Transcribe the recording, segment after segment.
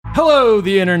Hello,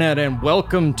 the internet, and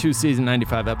welcome to season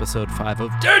 95, episode 5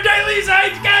 of Der Daily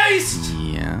Zeitgeist!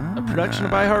 Yeah. A production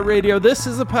of iHeartRadio. This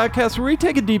is a podcast where we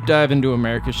take a deep dive into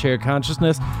America's shared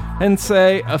consciousness and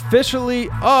say, officially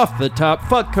off the top,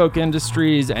 fuck Coke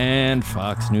Industries and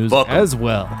Fox News as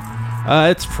well.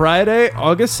 It's Friday,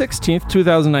 August 16th,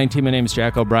 2019. My name is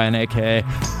Jack O'Brien, a.k.a.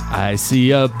 I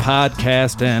see a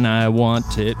podcast and I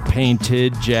want it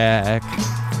painted Jack.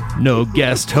 No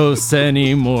guest hosts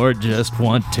anymore, just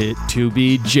want it to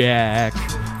be Jack.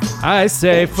 I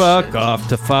say fuck off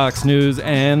to Fox News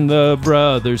and the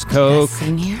Brothers Coke.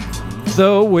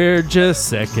 Though we're just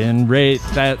second rate,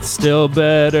 that's still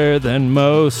better than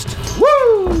most.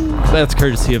 Woo! That's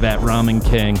courtesy of Ramen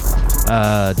King.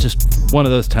 Just one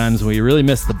of those times where you really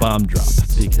miss the bomb drop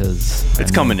because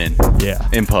it's coming in. Yeah.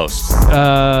 In post. You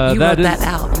wrote that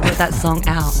out. You wrote that song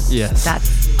out. Yes. I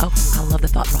love the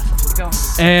thought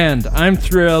process. And I'm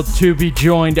thrilled to be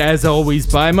joined, as always,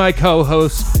 by my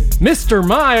co-host, Mr.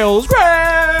 Miles Gray.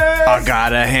 I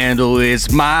got a handle,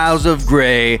 it's Miles of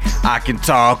Gray. I can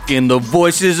talk in the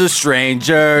voices of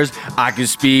strangers. I can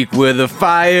speak with a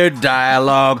fire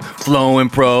dialogue, flowing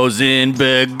prose in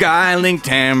beguiling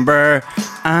timbre.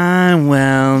 I'm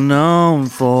well known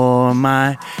for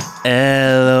my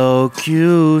elocution.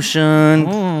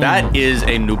 That is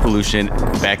a New Pollution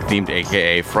Beck themed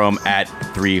AKA from at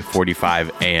 3:45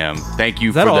 a.m. Thank you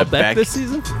Is that for all the Beck this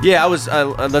season? Yeah, I was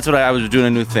doing a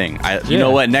new thing. You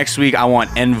know what? Next week I want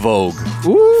En Vogue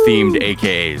themed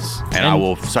AKAs,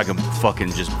 and so I can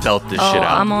fucking just belt this shit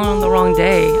out. I'm on the wrong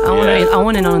day. I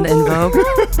want in on the En Vogue.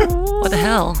 What the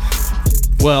hell?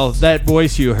 Well, that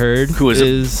voice you heard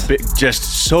is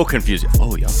just so confused.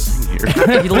 Oh, y'all sing here.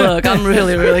 Look, I'm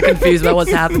really, really confused about what's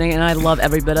happening, and I love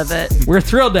every bit of it. We're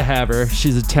thrilled to have her.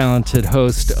 She's a talented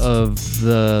host of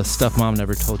the Stuff Mom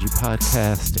Never Told You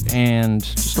podcast, and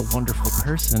just a wonderful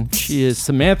person. She is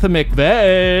Samantha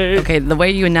McVeigh. Okay, the way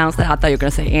you announced that, I thought you were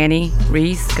going to say Annie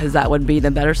Reese, because that would be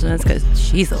the better sentence, because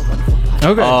she's a wonderful person.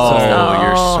 Okay. Oh,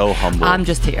 you're so humble. I'm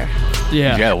just here.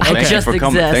 Yeah. Well,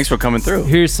 thanks for coming through.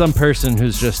 Here's some person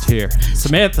who's just here.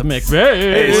 Samantha McVeigh.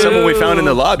 Hey, someone we found in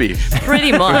the lobby.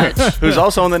 Pretty much. Who's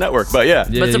also on the network, but yeah.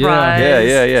 But surprise.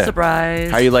 Yeah. Surprise.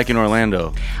 How you liking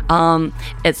Orlando?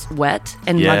 It's wet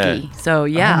and muggy. So,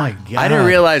 yeah. Oh, my God. I didn't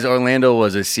realize Orlando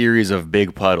was a series of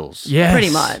big puddles. Yes. Pretty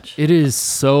much. It is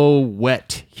so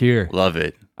wet here. Love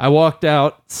it. I walked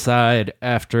outside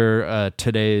after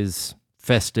today's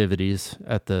festivities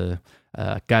at the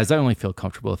guys, I only feel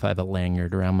comfortable if I have a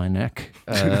lanyard around my neck,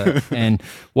 and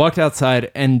walked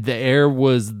outside, and the air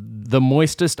was the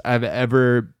moistest I've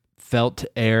ever felt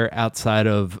air outside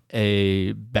of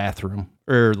a bathroom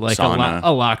or like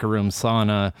a locker room,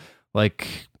 sauna,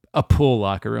 like a pool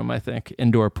locker room, I think,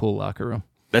 indoor pool locker room.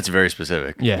 That's very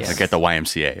specific. Yes. Like at the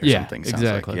YMCA or something. Sounds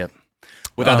exactly. Like. Yep.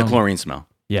 Without the chlorine smell.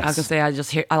 Yes. I was going to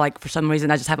say, for some reason,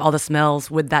 I just have all the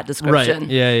smells with that description. Right.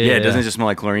 Yeah. Doesn't it just smell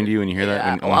like chlorine to you when you hear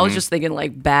that? Well, I was just thinking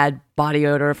like bad body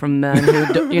odor from men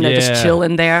who, just chill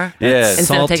in there instead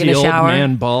salty of taking a shower. Old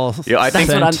man balls. Yeah, That's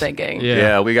what I'm thinking.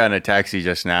 Yeah, we got in a taxi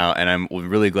just now, and I'm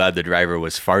really glad the driver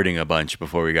was farting a bunch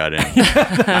before we got in.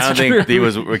 I don't think he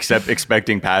was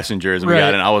expecting passengers. We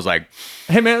got in. I was like,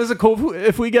 "Hey man, is it cool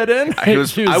if we get in?" I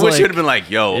wish he would have been like,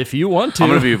 "Yo, if you want to, I'm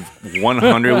gonna be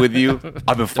 100 with you.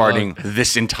 I've been farting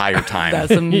this entire time.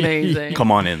 That's amazing.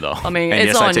 Come on in though. I mean, and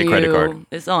it's yes, on I take you. credit card.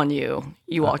 It's on you.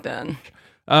 You walked in.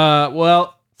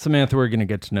 Well, Samantha, we're going to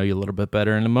get to know you a little bit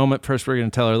better in a moment. First, we're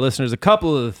going to tell our listeners a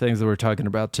couple of the things that we're talking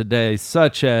about today,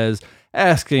 such as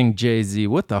asking Jay-Z,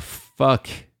 what the fuck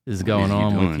is going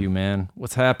on with you, man?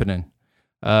 What's happening?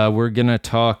 We're going to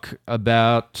talk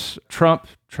about Trump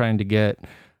trying to get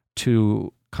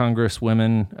two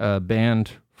congresswomen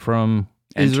banned from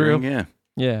Israel.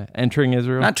 Entering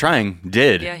Israel. Not trying.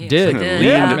 Did. Yeah, he did.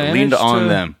 Leaned on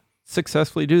them.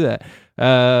 Successfully do that.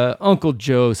 Uncle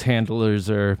Joe's handlers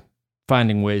are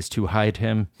finding ways to hide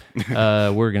him.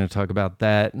 We're going to talk about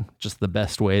that. Just the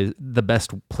best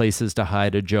places to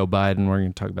hide a Joe Biden. We're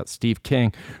going to talk about Steve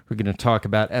King. We're going to talk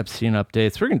about Epstein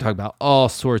updates. We're going to talk about all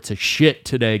sorts of shit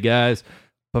today, guys.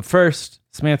 But first,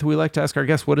 Samantha, we like to ask our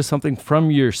guests, what is something from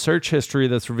your search history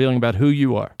that's revealing about who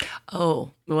you are?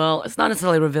 Oh, well, it's not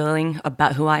necessarily revealing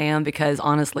about who I am because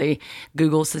honestly,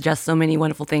 Google suggests so many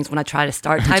wonderful things when I try to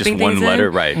start typing just one things letter,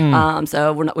 in. right?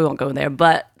 So we won't go there.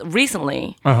 But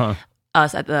recently,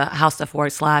 us at the House Stuff Work /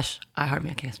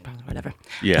 iHeartMedia, I guess, probably whatever.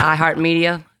 Yeah.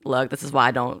 iHeartMedia. Look, this is why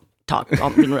I don't talk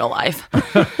in real life.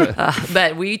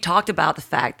 But we talked about the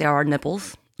fact there are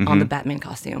nipples on the Batman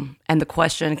costume. And the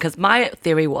question, because my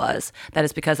theory was that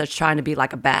it's because it's trying to be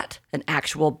like a bat, an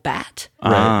actual bat.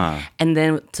 Right. And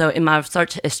then, so in my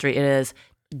search history, it is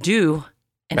do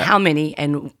and how many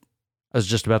and I was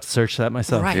just about to search that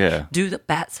myself. Right. Yeah. Do the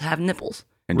bats have nipples?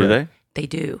 And do they? They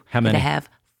do. How many? They have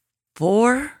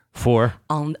 4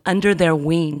 on under their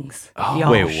wings. Oh,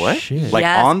 Wait, what? shit. Like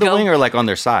Yes, on the go- wing or like on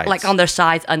their sides? Like on their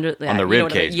sides, under On the rib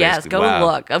cage, Yes, basically. go Wow.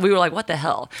 look. We were like, what the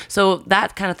hell? So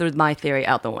that kind of threw my theory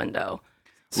out the window.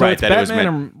 So Right, it's that it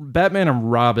was Batman and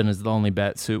Robin is the only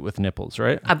bat suit with nipples,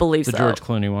 right? I believe the so. George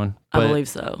Clooney one. I But- believe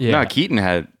so. Yeah. No, Keaton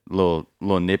had little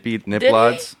nip he?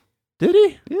 odds. Did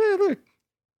he? Yeah, look.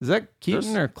 Is that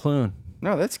Keaton or Clune?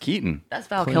 No, that's Keaton. That's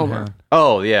Val Clune, Kilmer. huh?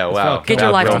 Oh, yeah, wow. Val Get your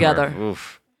Val life Kilmer. together.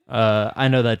 Oof. I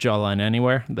know that jawline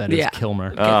anywhere. That is Yeah.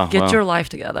 Kilmer. Oh, Get well. your life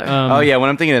together. Oh, yeah, when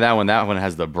I'm thinking of that one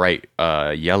has the bright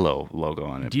yellow logo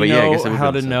on it. Do you But yeah, I know guess it would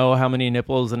how be to the know how many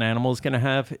nipples an animal is going to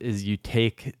have? Is you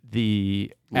take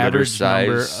the Litter average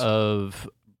number size. of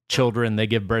children they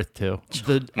give birth to,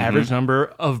 the Mm-hmm. average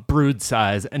number of brood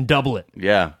size, and double it.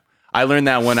 Yeah. I learned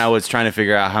that when I was trying to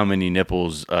figure out how many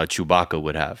nipples Chewbacca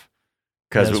would have.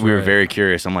 Because That's we were right. very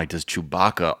curious. I'm like, does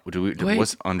Chewbacca, Wait.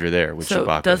 what's under there with so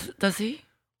Chewbacca? does he?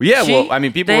 Yeah, She- well, I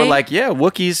mean, people were they- like, yeah,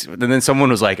 Wookiees. And then someone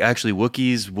was like, actually,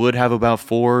 Wookiees would have about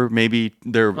 4, maybe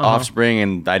their offspring.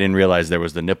 And I didn't realize there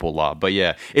was the nipple law. But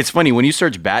yeah, it's funny. When you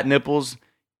search bat nipples,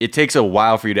 it takes a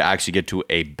while for you to actually get to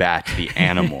a bat, the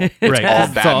animal. It's Right. all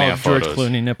It's Batman all George photos.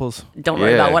 Clooney nipples. Don't worry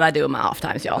Yeah. about what I do in my off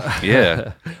times, y'all.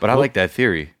 Yeah, but I like that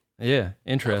theory. Yeah, That's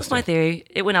interesting. my theory.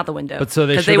 It went out the window. But so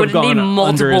they 'Cause should have would gone need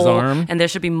under his multiple, arm? and there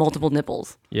should be multiple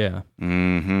nipples. Yeah.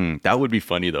 Hmm. That would be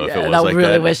funny though if Yeah, it was I like really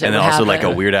that, wish it and then would also like a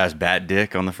happen. weird ass bat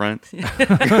dick on the front. They're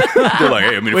like,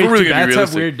 hey, I mean, Wait, if we're really do gonna bats be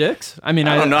have realistic, weird dicks? I mean,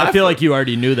 I don't know. I I feel feel- like you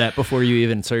already knew that before you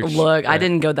even searched. Look, I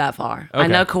didn't go that far. I Okay.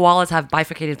 know koalas have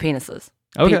bifurcated penises.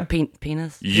 Okay.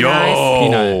 Penis?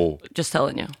 yo, Just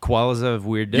telling you. Koalas have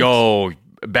weird dicks. yo,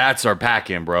 bats are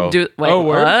packing, bro. Wait, Oh,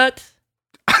 word? what?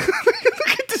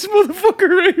 Look at this motherfucker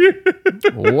right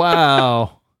here.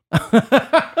 Wow.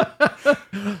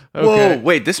 Whoa,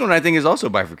 wait, this one I think is also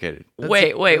bifurcated.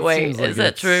 Wait. seems like Is that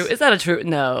it's- true? Is that a true?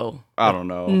 No. I don't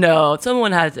know. No.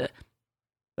 Someone had to.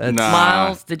 That's, Nah.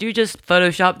 Miles, did you just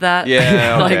Photoshop that?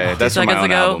 Yeah, like okay. 2 That's from my seconds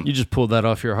own ago? album. You just pulled that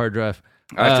off your hard drive.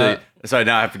 Actually, so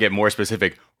now I have to get more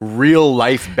specific. Real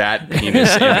life bat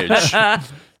penis image.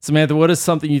 Samantha, what is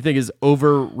something you think is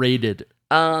overrated?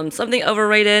 Something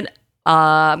overrated.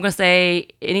 I'm gonna say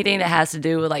anything that has to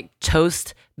do with like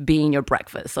toast being your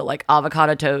breakfast. So like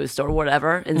avocado toast or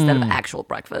whatever instead of actual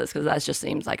breakfast, because that just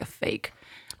seems like a fake.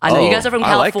 I know you guys are from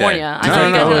I like that. California. I No, know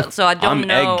you no, guys no. are, so I don't I'm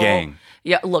know. egg gang.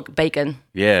 Yeah, look, bacon.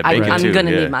 Yeah, I, bacon I'm too. gonna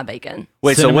yeah. need my bacon.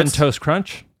 Wait, so Cinnamon what's Toast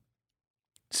Crunch?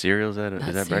 cereal? Is that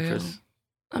Cereal. breakfast?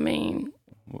 I mean,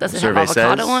 does it Survey have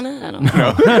avocado says? on it? I don't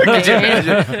know. Could you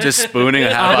imagine just spooning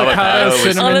a half Avocado, avocado with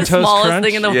cinnamon On the Toast smallest Crunch?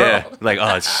 thing in the yeah, world. like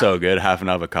oh, it's so good. Half an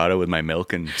avocado with my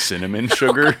milk and cinnamon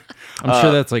sugar. I'm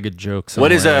sure that's like a joke.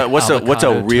 What is somewhere, a like what's a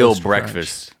avocado real toast crunch.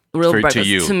 breakfast? Real for, breakfast to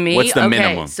you? to me. What's the okay,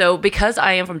 minimum? so because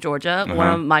I am from Georgia, one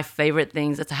of my favorite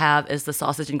things to have is the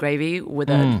sausage and gravy with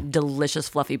a delicious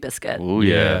fluffy biscuit, Oh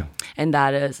yeah. and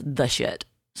that is the shit.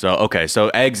 So okay, so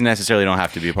eggs necessarily don't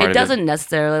have to be a part It of doesn't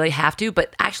necessarily have to,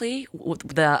 but actually,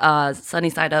 with the sunny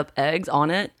side up eggs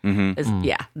on it, is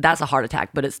yeah, that's a heart attack,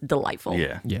 but it's delightful.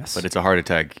 Yeah. Yes. But it's a heart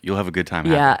attack. You'll have a good time.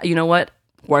 Yeah, you know what?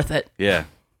 Worth it. Yeah.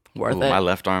 Worth Ooh, it. my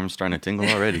left arm's starting to tingle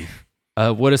already.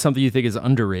 What is something you think is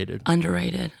underrated?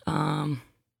 Underrated.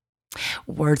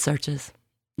 Word searches,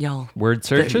 y'all. Word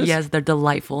searches? Yes, they're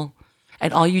delightful.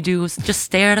 And all you do is just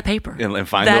stare at a paper. And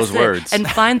find That's those it. words. And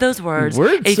find those words.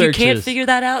 Word if you can't searches. figure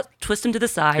that out, twist them to the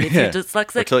side. If Yeah. you're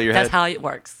dyslexic, Or tilt your that's head. how it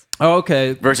works. Oh,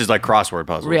 okay. Versus like crossword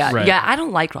puzzles. Yeah, Right. yeah. I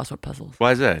don't like crossword puzzles.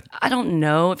 Why is that? I don't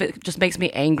know if it just makes me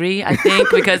angry. I think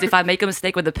because if I make a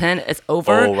mistake with a pen, it's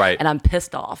over. Oh, right. And I'm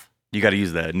pissed off. You got to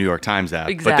use the New York Times app.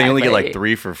 But they only get like Exactly.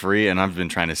 3 for free, and I've been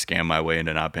trying to scam my way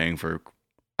into not paying for.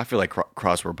 I feel like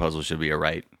crossword puzzles should be a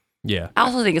right. Yeah. I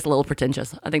also think it's a little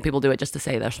pretentious. I think people do it just to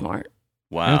say they're smart.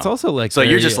 Wow. And it's also like so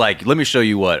you're very- just like, let me show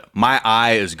you what my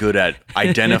eye is good at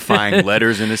identifying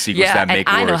letters in a sequence Yeah, that and make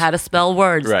I words. know how to spell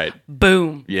words. Right.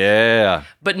 Boom. Yeah.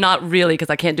 But not really because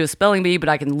I can't do a spelling bee, but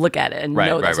I can look at it and Right,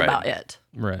 know right, that's right. about it.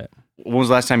 Right. When was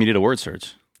the last time you did a word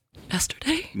search?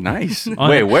 Yesterday. Nice. On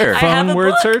Wait, a where? I have Phone a word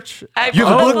book. search? I have You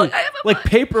have a a book? book. I have a Like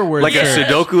paper word Like search. a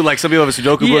Sudoku? Like some people have a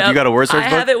Sudoku book. You got a word search I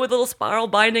book? have it with a little spiral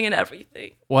binding and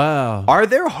everything. Wow. Are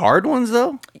there hard ones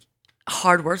though?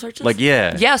 Hard word searches? Like,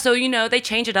 yeah. Yeah, so they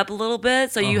change it up a little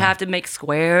bit. So you have to make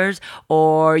squares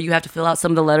or you have to fill out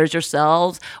some of the letters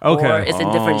yourselves. Okay. Or it's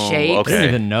in different Oh, shapes. I okay. didn't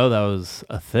even know that was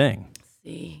a thing.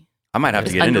 See. I might have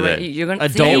to get into that. You're gonna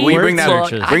Adult see, we bring that.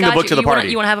 searches. Bring the book to the party.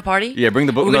 You want to have a party? Yeah, bring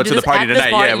the book We're gonna to do the this party at this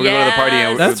tonight. Yeah, we're gonna go to the party.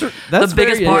 And That's the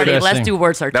biggest very party. Let's interesting. do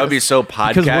word searches. that would be so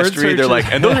podcastery. They're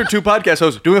like, and those are 2 podcast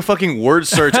hosts doing a fucking word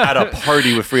search at a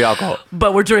party with free alcohol.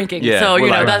 But we're drinking, Yeah, so we're you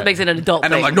know like- that makes it an adult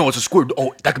And thing. I'm like, no, it's a square.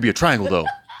 Oh, that could be a triangle though.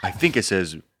 I think it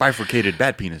says bifurcated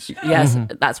bad penis. Yes,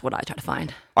 that's what I try to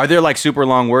find. Are there like super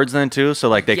long words then too? So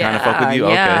like they kind of fuck with you?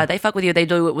 Yeah, Okay. they fuck with you. They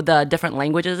do it with different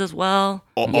languages as well.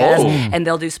 Oh. And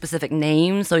they'll do specific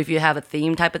names. So if you have a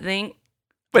theme type of thing,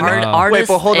 But artists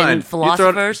but hold on. and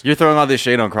philosophers. You're throwing all this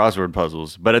shade on crossword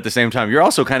puzzles, but at the same time, you're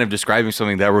also kind of describing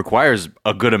something that requires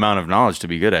a good amount of knowledge to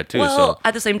be good at too. Well, so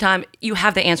at the same time, you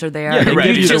have the answer there. Yeah, and right.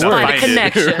 You You just just find a find it.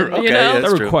 connection. Okay, you know? yeah. That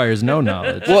true. requires no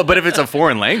knowledge. well, but if it's a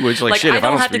foreign language, like shit, I if I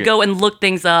don't have to speak go and look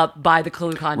things up by the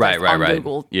clue contest Right, on right.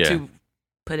 Google Yeah. to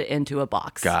put it into a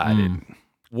box. Got it.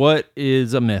 What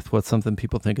is a myth? What's something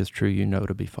people think is true you know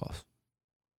to be false?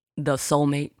 The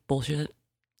soulmate bullshit.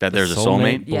 That there's a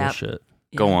soulmate. Yeah. Bullshit.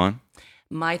 Go Yeah. on.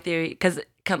 My theory, because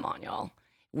come on, y'all.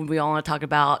 When we all want to talk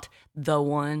about the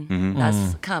one, Mm-hmm.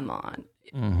 that's come on.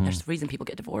 There's a reason people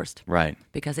get divorced Right.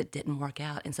 because it didn't work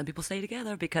out, and some people stay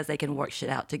together because they can work shit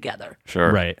out together.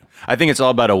 Sure. Right. I think it's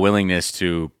all about a willingness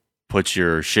to put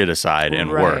your shit aside and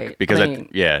work Right. because I mean-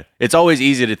 it's always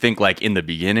easy to think like in the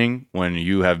beginning when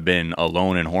you have been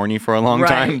alone and horny for a long Right.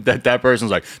 time that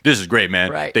person's like, this is great,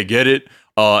 man. Right. They get it.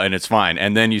 And it's fine.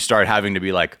 And then you start having to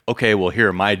be like, okay, well, here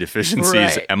are my deficiencies.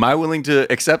 Right. Am I willing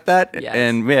to accept that? Yes.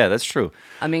 And yeah, that's true.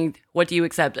 I mean, what do you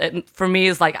accept? For me,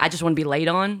 it's like I just want to be laid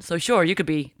on. So sure, you could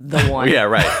be the one. Yeah,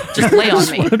 right. Just lay on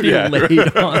me. Be Yeah.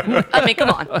 laid on. I mean, come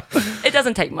on. It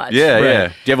doesn't take much. Yeah, Right. yeah.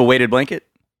 Do you have a weighted blanket?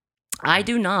 I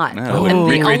do not. No. And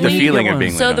Recreate the feeling of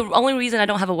being So laid the on. only reason I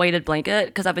don't have a weighted blanket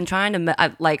because I've been trying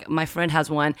to like my friend has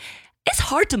one. It's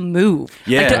hard to move,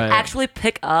 Yeah. like to Right. actually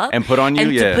pick up And put on you?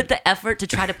 and Yeah. to put the effort to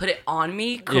try to put it on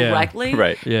me Yeah. correctly.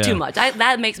 Right. Yeah. Too much.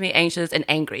 That makes me anxious and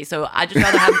angry. So I just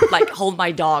rather have like hold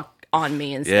my dog on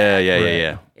me instead. Yeah.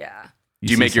 Right. Yeah.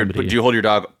 Do you see make your? somebody- Do you hold your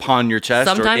dog upon your chest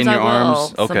Sometimes or in your I will.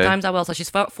 arms? Okay. Sometimes I will. So she's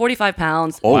 45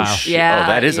 pounds. Oh Wow. shit! Yeah,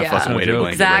 Oh, that is a yeah. fucking No weighted joke.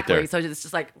 blanket Exactly. right So it's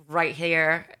just like right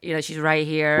here. You know, she's right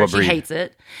here. What she breed? hates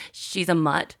it. She's a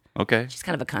mutt. there. Okay. She's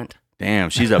kind of a cunt.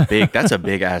 Damn, she's a big. That's a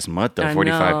big ass mutt though. I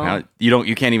 45 know. pounds.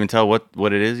 You can't even tell what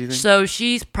it is. You think? So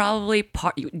she's probably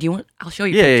part. Do you want? I'll show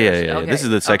you. Yeah, pictures. yeah. Okay, This is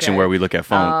the section okay. where we look at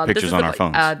phone This pictures is on the- our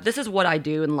phones. This is what I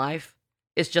do in life.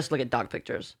 It's just look at dog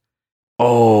pictures.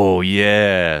 Oh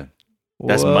yeah,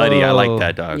 that's muddy. I like Whoa.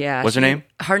 that dog. Yeah. What's her name?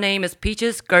 Her name is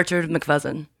Peaches Gertrude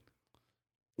McFuzzin.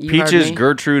 You heard Peaches me?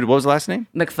 Gertrude. What was the last name?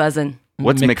 McFuzzin.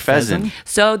 What's McPheasant? McPheasant?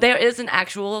 So there is an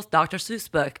actual Dr. Seuss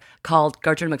book called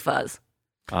Gertrude McFuzz.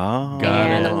 Oh, Got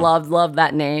And it. love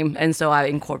that name. And so I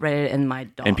incorporated it in my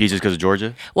dog. And Peaches because of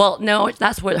Georgia, Well, no,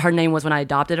 that's what her name was when I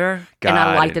adopted her. and Got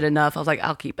I liked it. it enough. I was like,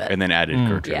 I'll keep it. and then added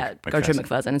Gertrude. yeah, Gertrude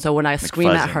McFuzzin. And so when I scream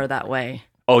at McFuzzin. her that way,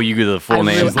 Oh, you get the full I,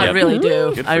 name. really, I Yep. really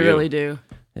do. Good I for you. really do.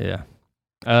 Yeah.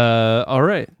 All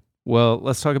right. Well,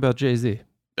 let's talk about Jay-Z.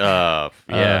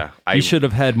 Yeah. You should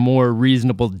have had more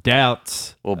reasonable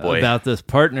doubts Oh, boy. about this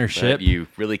partnership. But you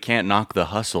really can't knock the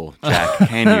hustle, Jack,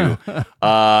 can you?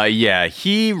 Yeah,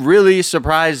 he really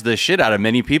surprised the shit out of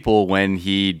many people when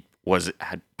he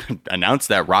had announced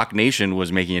that Rock Nation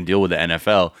was making a deal with the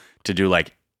NFL to do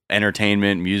like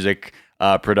entertainment, music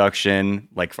production,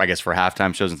 like I guess for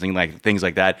halftime shows and things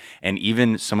like that, and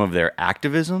even some of their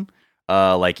activism,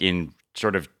 like in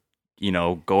sort of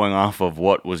going off of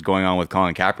what was going on with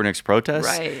Colin Kaepernick's protests.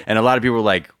 Right. And a lot of people were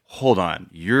like, hold on,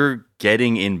 you're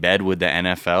getting in bed with the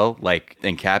NFL, like,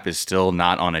 and Cap is still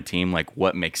not on a team. Like,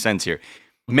 what makes sense here?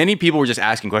 Many people were just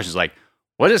asking questions like,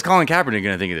 what is Colin Kaepernick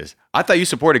going to think of this? I thought you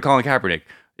supported Colin Kaepernick.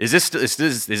 Is this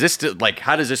still, like,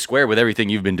 how does this square with everything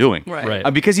you've been doing?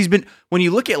 Right. Because he's been, when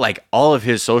you look at like all of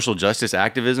his social justice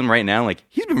activism right now, like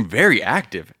he's been very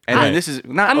active. And then this is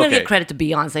not, I'm going to okay. give credit to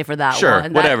Beyonce for that Sure,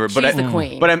 one. whatever. But she's the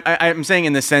queen. But I'm saying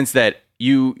in the sense that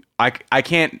I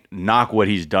can't knock what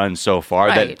he's done so far.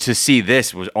 That Right. to see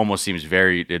this almost seems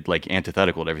very like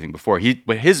antithetical to everything before.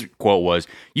 But his quote was,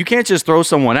 "You can't just throw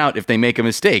someone out if they make a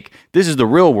mistake. This is the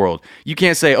real world. You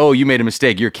can't say, oh, you made a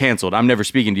mistake, you're canceled. I'm never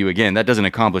speaking to you again. That doesn't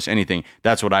accomplish anything.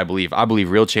 That's what I believe. I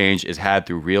believe real change is had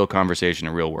through real conversation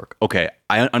and real work." Okay,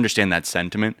 I understand that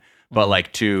sentiment, but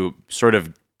like to sort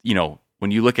of when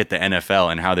you look at the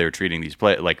NFL and how they're treating these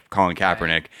like Colin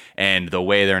Kaepernick and the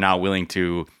way they're not willing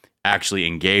to actually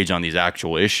engage on these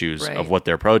actual issues Right. of what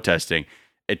they're protesting,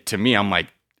 to me, I'm like,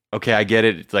 okay, I get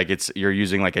it. It's like you're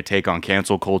using like a take on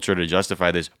cancel culture to justify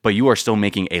this, but you are still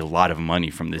making a lot of money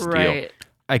from this deal. right.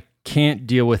 I can't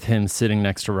deal with him sitting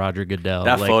next to Roger Goodell.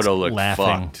 That like, photo looked laughing.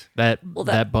 fucked.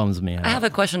 That bums me out. I have a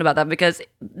question about that because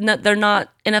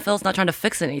NFL's not trying to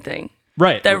fix anything.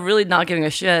 Right. They're really not giving a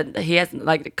shit. He has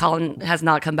Colin has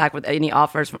not come back with any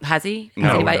offers. Has he?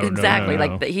 No, exactly. no.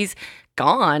 Like he's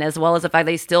gone, as well as the fact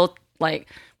they still like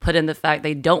put in the fact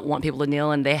they don't want people to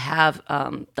kneel, and they have.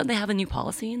 Don't they have a new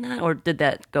policy in that, or did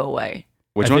that go away?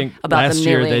 Which I one? think About last the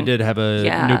year kneeling. they did have a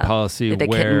new policy That they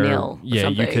where couldn't kneel or you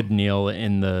something. could kneel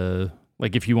in the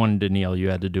like if you wanted to kneel, you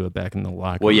had to do it back in the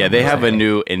locker Well, yeah, room they or have a something.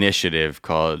 new initiative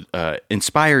called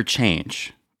Inspire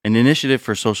Change, an initiative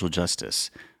for social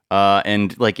justice.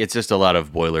 And like it's just a lot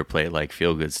of boilerplate, like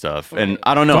feel good stuff. And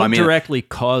I don't know. Don't I mean, directly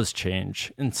cause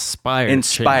change. Inspire it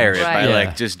change. by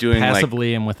like just doing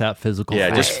passively and without physical.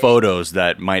 like force. just photos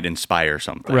that might inspire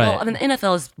something. Right. Well, I mean, the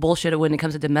NFL is bullshit when it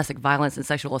comes to domestic violence and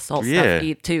sexual assault Yeah.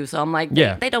 stuff too. So I'm like,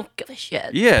 Yeah. they don't give a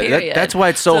shit. Yeah, period. that's why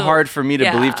it's so hard for me to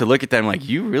yeah. believe to look at them like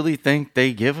you really think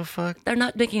they give a fuck? They're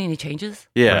not making any changes.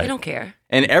 Yeah. They don't care.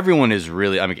 And everyone is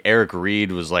really. I mean, Eric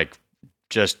Reed was like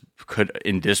just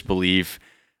in disbelief.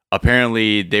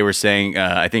 Apparently, they were saying.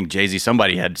 I think Jay-Z.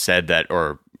 Somebody had said that,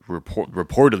 or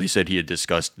reportedly said he had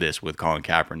discussed this with Colin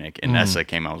Kaepernick, and Nessa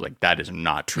came out and was like, "That is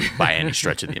not true by any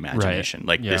stretch of the imagination.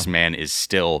 Like this man is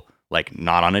still like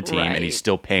not on a team, and he's Right.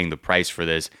 still paying the price for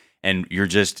this, and you're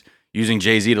just." Using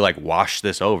Jay-Z to like wash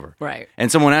this over. Right.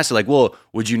 And someone asked like, well,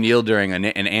 would you kneel during an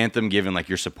anthem given like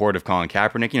your support of Colin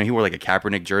Kaepernick? You know, he wore like a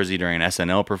Kaepernick jersey during an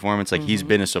SNL performance. Like he's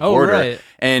been a supporter. right.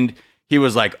 And he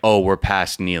was like, oh, we're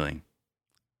past kneeling.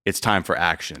 It's time for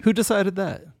action. Who decided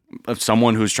that? Of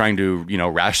someone who's trying to,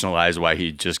 rationalize why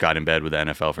he just got in bed with the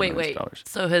NFL for millions of dollars.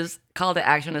 So his call to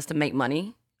action is to make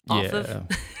money off of.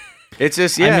 It's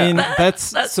just, I mean,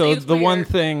 that's That so seems the one weird.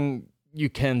 thing you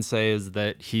can say is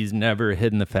that he's never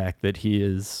hidden the fact that he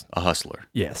is a hustler.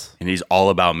 yes. And he's all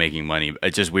about making money.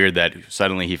 It's just weird that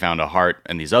suddenly he found a heart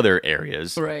in these other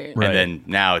areas. Right. Right. And then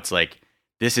now it's like,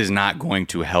 this is not going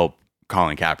to help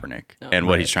Colin Kaepernick and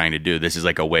what he's trying to do. This is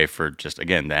like a way for just,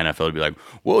 again, the NFL to be like,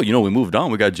 well, we moved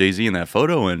on. We got Jay-Z in that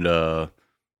photo and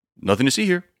nothing to see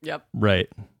here. Yep. Right.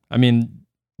 I mean,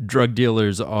 drug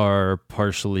dealers are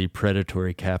partially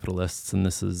predatory capitalists, and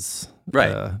this is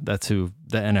Right. that's who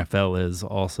the NFL is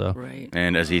also. Right.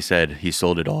 And as he said, he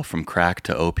sold it all from crack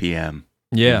to OPM.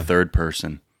 Yeah. In third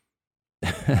person.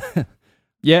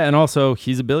 Yeah, and also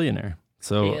he's a billionaire.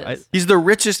 So He is. He's the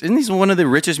richest. Isn't he one of the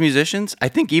richest musicians? I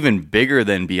think even bigger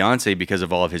than Beyonce because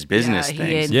of all of his business He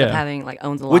things. ends Yeah. up having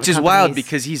owns a lot Which of is wild companies.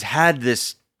 because he's had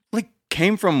this,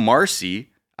 came from Marcy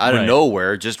out of Right.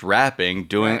 nowhere, just rapping,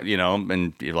 doing, Right.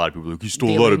 and a lot of people are like, he stole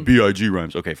a lot of B.I.G.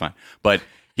 rhymes. Okay, fine. But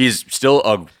he's still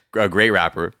a great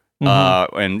rapper.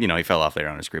 And, he fell off later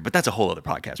on his career. But that's a whole other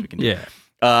podcast we can do.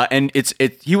 yeah. And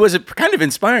he was kind of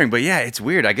inspiring, but yeah, it's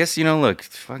weird. I guess, look,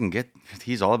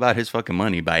 he's all about his fucking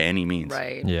money by any means.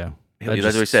 Right. Yeah. That's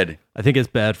what he said. I think it's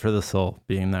bad for the soul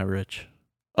being that rich.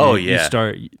 Oh, You yeah.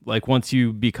 start once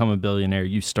you become a billionaire,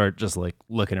 you start just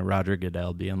looking at Roger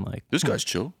Goodell being like, This guy's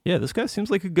chill. yeah, this guy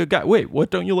seems like a good guy. Wait, what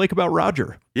don't you like about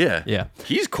Roger? Yeah. Yeah.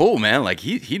 He's cool, man. Like,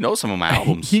 he knows some of my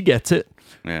albums. He gets it.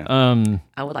 Yeah.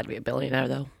 I would like to be a billionaire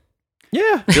though.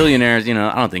 Yeah. Billionaires, I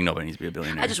don't think nobody needs to be a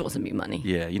billionaire. I just want some me money.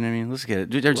 Yeah, you know what I mean? Let's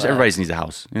get it. Everybody just needs a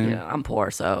house. you know? Yeah, I'm poor,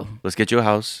 so Let's get you a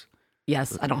house.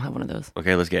 yes, I don't have one of those.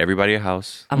 Okay, let's get everybody a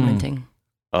house. I'm renting.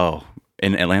 Oh,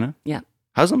 in Atlanta? Yeah.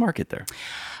 How's the market there?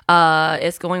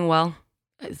 It's going well.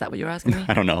 Is that what you're asking me?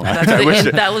 I don't know. That's the end-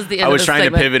 that was the end I of was the trying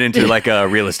segment. to pivot into like a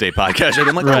real estate podcast.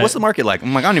 I'm like, Right. what's the market like?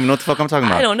 I'm like, I don't even know what the fuck I'm talking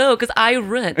about. I don't know because I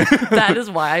rent. That is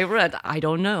why I rent. I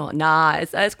don't know. Nah,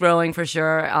 it's growing for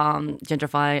sure.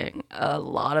 Gentrifying a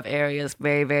lot of areas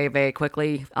very, very, very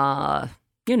quickly. The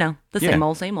same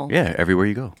old, same old. Yeah, everywhere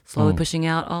you go. Slowly pushing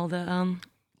out all the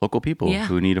Local people Yeah.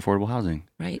 who need affordable housing.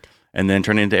 right. And then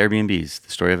turn it into Airbnbs, the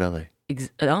story of LA.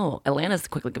 Atlanta's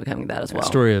quickly becoming that as well.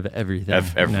 Story of everything.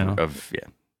 now.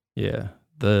 Yeah.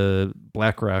 The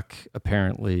BlackRock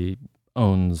apparently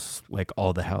owns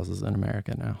all the houses in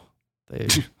America now. They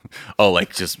Oh,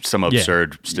 like just some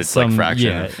absurd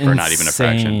fraction or not even a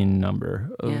fraction. insane number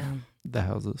of Yeah. the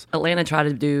houses. Atlanta tried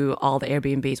to do all the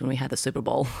Airbnbs when we had the Super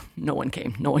Bowl. No one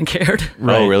came. No one cared.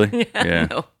 Oh, really? Yeah.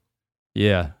 No.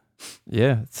 Yeah.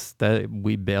 Yeah. It's that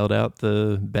we bailed out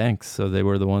the banks. So they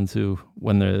were the ones who,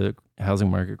 when the housing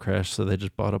market crashed, so they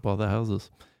just bought up all the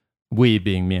houses. We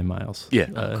being me and Miles. Yeah.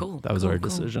 Cool. That was Cool, our cool.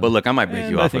 decision. But look, I might break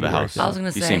And you I off think with a it house. worked I was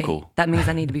going to You say, seem cool. that means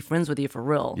I need to be friends with you for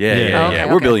real. Yeah. Okay,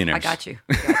 We're okay. billionaires. I got you.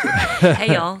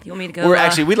 Hey, y'all. You want me to go? We're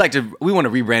actually, we want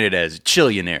to rebrand it as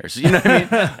chillionaires. You know what I mean?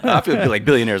 I feel like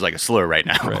billionaire is like a slur right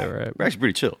now. Right. We're actually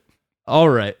pretty chill. All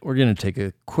right. We're going to take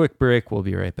a quick break. We'll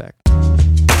be right back.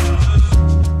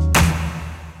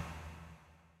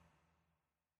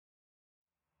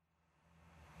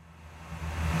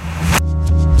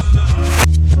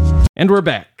 And we're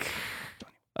back.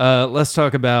 Let's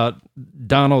talk about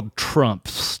Donald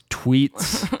Trump's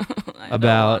tweets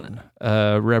about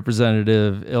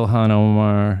Representative Ilhan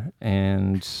Omar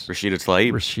and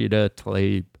Rashida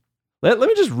Tlaib. Let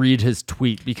me just read his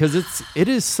tweet because it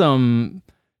is some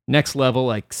next level,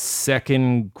 like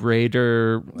second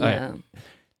grader. Yeah.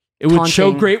 It would show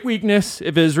Taunting. great weakness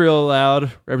if Israel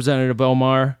allowed Representative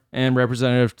Omar and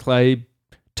Representative Tlaib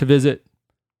to visit.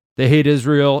 They hate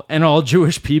Israel and all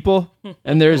Jewish people,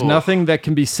 and there's nothing that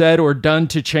can be said or done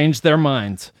to change their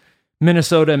minds.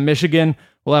 Minnesota and Michigan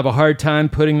will have a hard time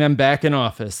putting them back in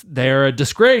office. They're a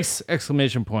disgrace! !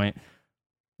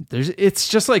 It's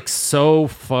just like so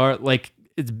far, like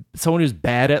it's someone who's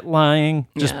bad at lying,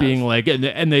 just being like,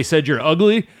 and they said you're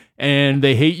ugly, and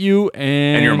they hate you,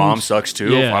 and your mom sucks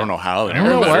too. Yeah. I don't know how. I don't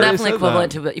know why It's they definitely said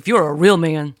equivalent to if you're a real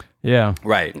man. Yeah.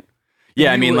 Right.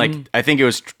 Yeah, I mean, like, wouldn't- I think it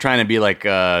was trying to be like,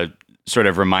 sort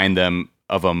of remind them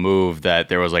of a move that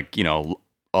there was like,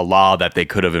 a law that they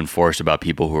could have enforced about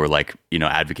people who were like,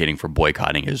 advocating for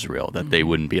boycotting Israel, that they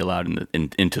wouldn't be allowed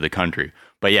into the country.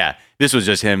 But yeah, this was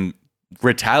just him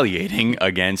retaliating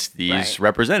against these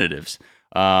representatives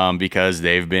because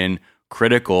they've been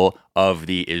critical of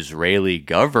the Israeli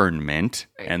government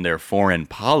and their foreign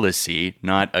policy,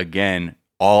 not, again,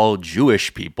 all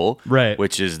Jewish people, Right.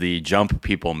 which is the jump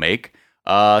people make.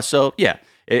 So yeah,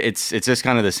 it's just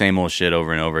kind of the same old shit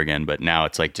over and over again, but now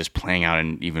it's like just playing out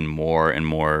in even more and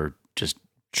more just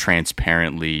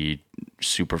transparently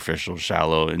superficial,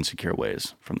 shallow, insecure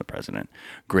ways from the president.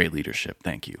 Great leadership.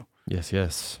 Thank you. Yes,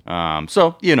 yes.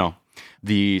 So,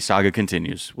 the saga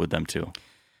continues with them too.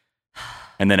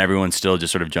 And then everyone's still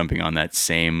just sort of jumping on that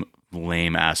same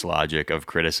lame ass logic of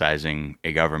criticizing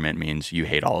a government means you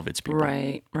hate all of its people.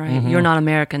 Right. You're not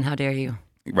American. How dare you?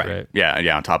 Right.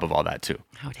 Yeah. On top of all that too.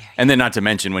 How dare you? And then not to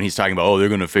mention when he's talking about, they're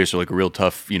going to face like a real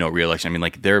tough, re-election. I mean,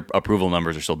 like their approval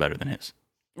numbers are still better than his.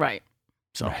 Right.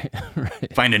 So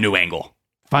Right. find a new angle.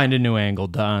 Find a new angle,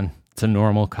 Don. It's a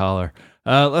normal caller.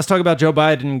 Let's talk about Joe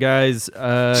Biden, guys.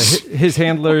 His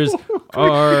handlers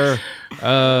are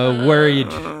worried.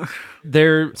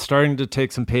 They're starting to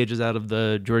take some pages out of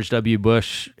the George W.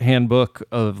 Bush handbook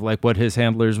of like what his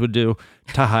handlers would do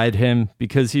to hide him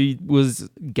because he was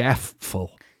gaffeful.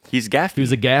 He's gaffy. He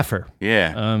was a gaffer.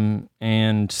 Yeah.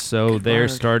 And so they're word.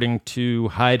 starting to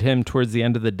hide him towards the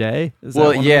end of the day. Is that Well,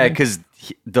 one of yeah, them? because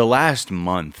the last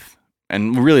month,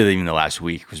 and really even the last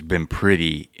week, has been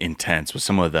pretty intense with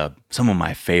some of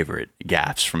my favorite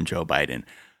gaffes from Joe Biden.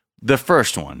 The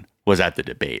first one was at the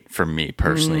debate for me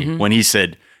personally when he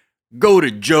said, "Go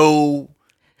to Joe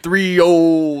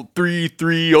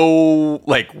 30330."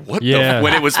 Like what? Yeah.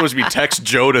 When it was supposed to be text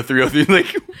Joe to 303,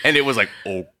 like, and it was like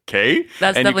okay.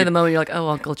 That's And definitely the moment you're like, oh,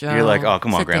 Uncle Joe. You're like, oh,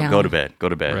 come on, sit Graham, down. go to bed. Go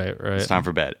to bed. Right. It's time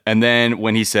for bed. And then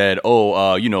when he said,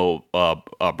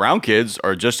 brown kids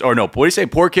are just, or no, what do you say?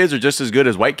 Poor kids are just as good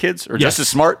as white kids or just Yes. as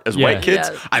smart as Yeah. white kids.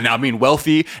 Yes. I mean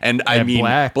wealthy and I And mean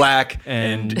black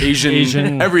and and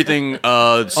Asian, everything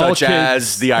such kids.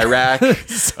 as the Iraq,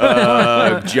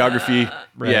 geography.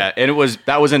 Right. Yeah. And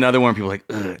that was another one people were like,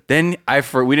 ugh. Then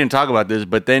we didn't talk about this,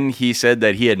 but then he said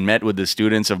that he had met with the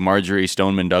students of Marjorie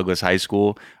Stoneman Douglas High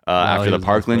School after he the was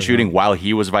Parkland vice shooting while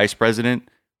he was vice president.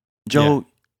 Joe,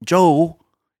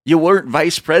 you weren't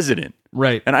vice president.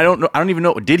 Right. And I don't even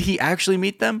know. Did he actually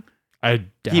meet them? I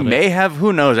doubt He it. may have.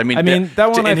 Who knows? I mean,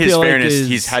 that one I in his feel like fairness, is-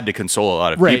 he's had to console a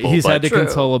lot of Right, people. he's but, had to True.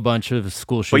 console a bunch of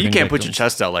school but shooting you can't put your victims.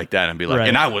 chest out like that and be like,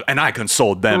 Right. and I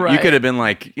consoled them. You Right. could have been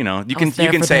like, you there can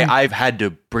for say them. I've had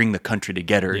to bring the country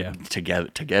together, Yeah. together.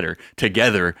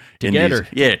 Together.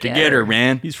 Together,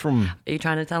 man. He's from Are you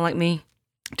trying to sound like me?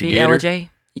 Together. Be LJ?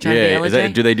 You trying Yeah, to is be LJ?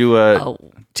 that, do they do Oh,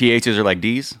 THs or like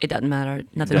Ds? it doesn't matter.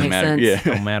 Nothing Doesn't makes matter. sense.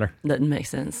 Yeah. don't matter. Doesn't make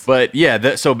sense. But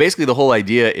yeah, so basically the whole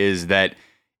idea is that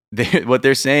what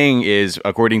they're saying is,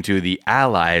 according to the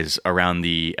allies around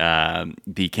the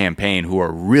campaign, who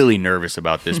are really nervous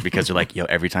about this because they're like,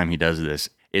 every time he does this,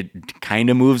 it kind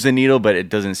of moves the needle, but it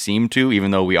doesn't seem to,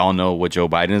 even though we all know what Joe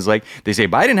Biden is like. They say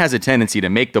Biden has a tendency to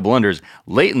make the blunders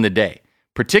late in the day,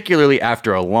 particularly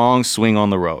after a long swing on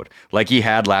the road, like he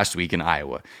had last week in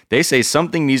Iowa. They say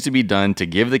something needs to be done to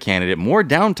give the candidate more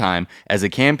downtime as the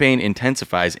campaign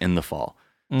intensifies in the fall.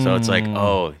 So it's like,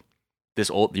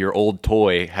 your old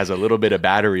toy has a little bit of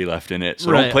battery left in it,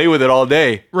 so Right. don't play with it all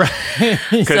day. Right.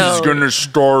 Because So- it's gonna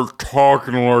start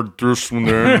talking like this when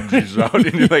the energy's out,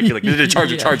 and you're like,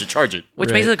 charge it. Which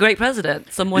Right. makes it a great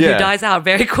president. Someone Yeah. who dies out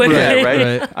very quickly. Yeah,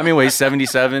 right? Right. I mean, he's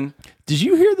 77. Did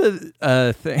you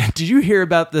hear Did you hear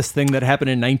about this thing that happened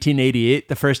in 1988?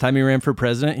 The first time he ran for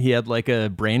president, he had like a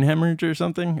brain hemorrhage or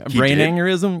something, a brain did?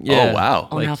 aneurysm. Oh, wow.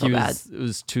 Oh, now I feel bad. It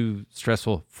was too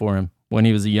stressful for him when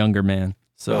he was a younger man.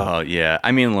 So yeah.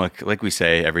 I mean, look, like we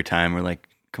say every time, we're like,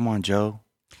 come on, Joe.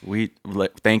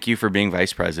 Thank you for being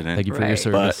vice president. thank you for your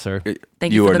service, sir.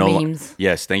 Thank you for the memes.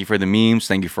 Yes, thank you for the memes.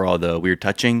 Thank you for all the weird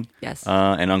touching. Yes.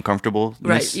 And uncomfortable.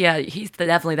 Right. Yeah, he's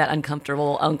definitely that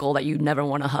uncomfortable uncle that you never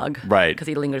want to hug. Right. Because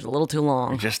he lingers a little too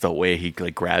long. Just the way he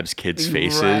like grabs kids'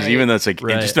 faces, Right. even though it's like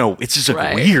it's just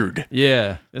like weird.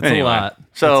 Yeah, it's a lot.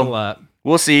 So it's a lot.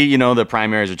 We'll see. The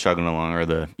primaries are chugging along,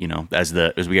 or as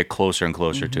we get closer and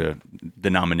closer to the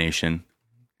nomination.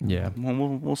 Yeah,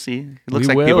 we'll see. It looks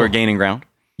like people are gaining ground.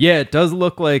 Yeah, it does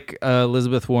look like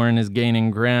Elizabeth Warren is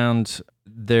gaining ground.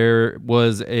 There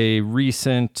was a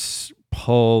recent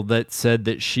poll that said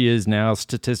that she is now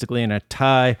statistically in a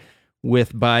tie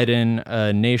with Biden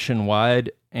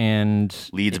nationwide, and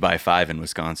leads by 5 in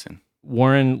Wisconsin.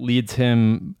 Warren leads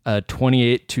him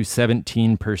 28 to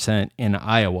 17% in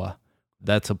Iowa.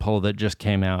 That's a poll that just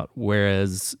came out,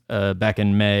 whereas back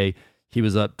in May, he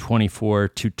was up 24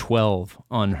 to 12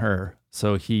 on her.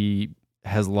 So he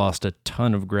has lost a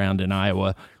ton of ground in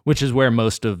Iowa, which is where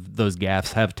most of those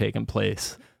gaffes have taken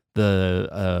place.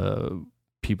 The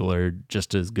people are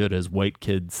just as good as white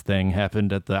kids thing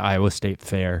happened at the Iowa State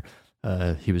Fair.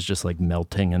 He was just like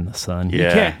melting in the sun.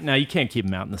 Yeah. You can't keep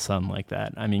him out in the sun like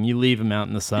that. I mean, you leave him out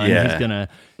in the sun, he's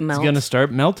gonna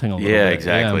start melting a little bit. Yeah,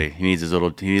 exactly. He needs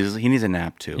he needs a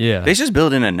nap too. Yeah. They just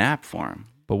build in a nap for him.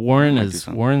 But Warren is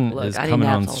coming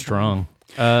on strong.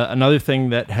 Another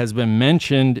thing that has been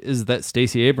mentioned is that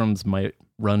Stacey Abrams might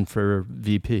run for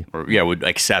VP. Or would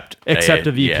accept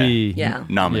a VP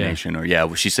nomination.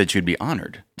 Or she said she would be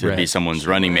honored to be someone's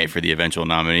running mate for the eventual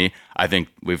nominee. I think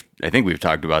we've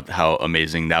talked about how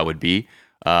amazing that would be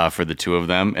for the two of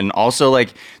them. And also,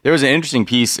 like, there was an interesting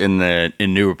piece in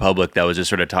New Republic that was just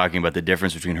sort of talking about the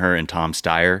difference between her and Tom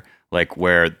Steyer, like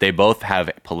where they both have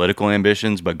political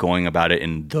ambitions, but going about it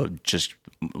in the just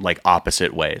like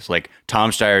opposite ways. Like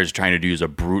Tom Steyer is trying to use a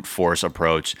brute force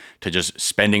approach to just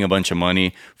spending a bunch of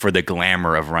money for the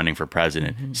glamour of running for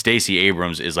president. Mm-hmm. Stacey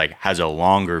Abrams is like, has a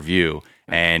longer view.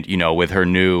 And, with her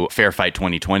new Fair Fight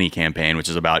 2020 campaign, which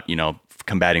is about,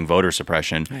 combating voter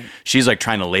suppression, she's like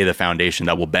trying to lay the foundation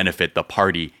that will benefit the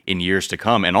party in years to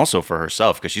come, and also for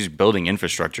herself, because she's building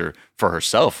infrastructure for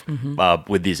herself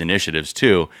with these initiatives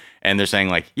too. And they're saying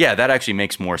like, yeah, that actually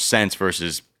makes more sense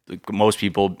versus most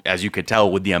people, as you could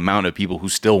tell, with the amount of people who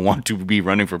still want to be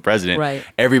running for president,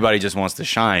 everybody just wants to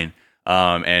shine.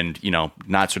 And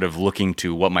not sort of looking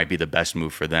to what might be the best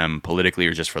move for them politically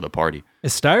or just for the party.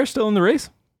 Is Steyer still in the race?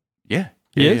 Yeah.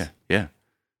 He is? Yeah.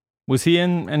 Was he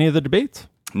in any of the debates?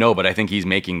 No, but I think he's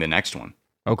making the next one.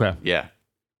 Okay. Yeah.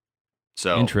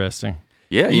 So interesting.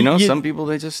 Yeah, some people,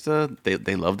 they just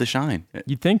they love to shine.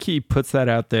 You'd think he puts that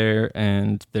out there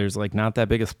and there's like not that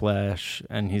big a splash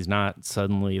and he's not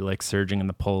suddenly like surging in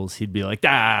the polls. He'd be like,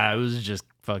 I was just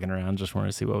fucking around, just wanted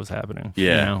to see what was happening.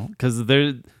 Yeah. Because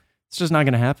it's just not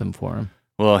going to happen for him.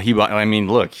 Well, he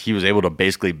was able to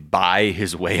basically buy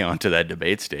his way onto that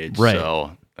debate stage. Right.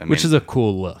 So, which is a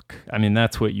cool look. I mean,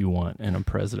 that's what you want in a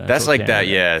presidential That's like candidate.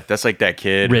 that, yeah. That's like that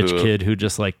rich kid who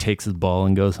just like takes his ball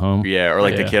and goes home. Yeah, or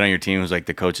like the kid on your team who's like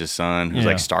the coach's son who's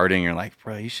like starting. You're like,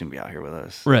 bro, you shouldn't be out here with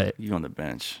us. Right. You on the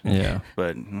bench. Yeah.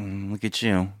 But look at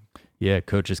you. Yeah,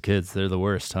 coach's kids, they're the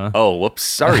worst, huh? Oh, whoops.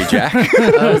 Sorry, Jack.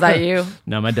 Oh, is that you?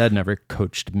 No, my dad never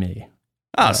coached me.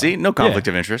 See? No conflict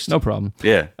of interest. No problem.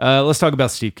 Yeah. Let's talk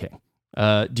about Steve King.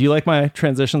 Do you like my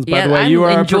transitions? By the way, you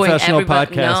are a professional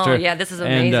podcaster. No, yeah, this is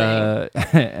amazing.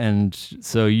 And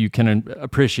so you can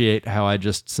appreciate how I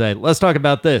just say, let's talk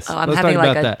about this. Oh, I'm let's having talk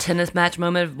like about a that. tennis match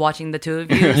moment of watching the two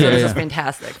of you. So this is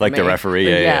fantastic. Like the referee.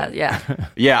 Yeah.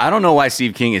 Yeah, I don't know why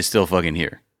Steve King is still fucking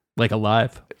here. Like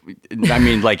alive? I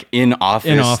mean, like in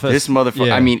office. This motherfucker.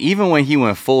 Yeah. I mean, even when he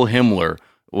went full Himmler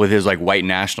with his like white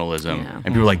nationalism, and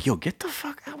people were like, yo, get the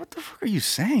fuck out. What the fuck are you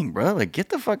saying, bro? Like, get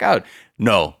the fuck out.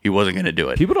 No, he wasn't going to do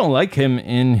it. People don't like him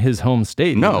in his home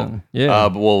state. No. Even. Yeah.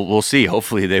 But we'll see.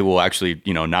 Hopefully they will actually,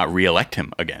 not reelect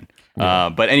him again. Yeah.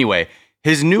 But anyway,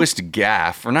 his newest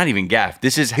gaffe, or not even gaffe,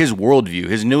 this is his worldview.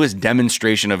 His newest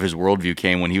demonstration of his worldview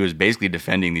came when he was basically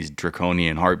defending these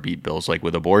draconian heartbeat bills, like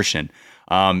with abortion.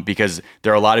 Because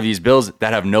there are a lot of these bills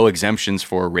that have no exemptions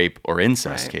for rape or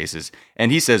incest cases.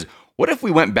 And he says, what if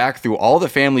we went back through all the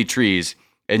family trees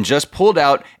and just pulled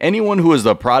out anyone who is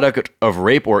the product of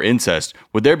rape or incest?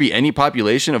 Would there be any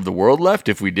population of the world left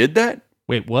if we did that?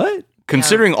 Wait, what?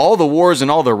 Considering all the wars and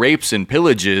all the rapes and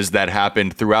pillages that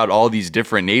happened throughout all these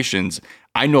different nations,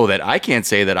 I know that I can't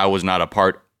say that I was not a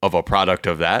part of a product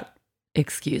of that.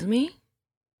 Excuse me?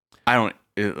 I don't...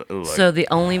 look, So the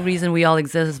only reason we all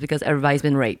exist is because everybody's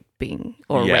been raping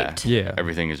or raped. Yeah.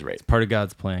 everything is rape. Part of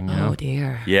God's plan, you know? Oh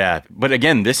dear. Yeah, but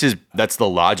again, that's the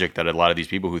logic that a lot of these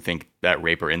people who think that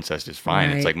rape or incest is fine.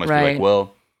 It's like must be Right. like,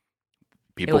 well,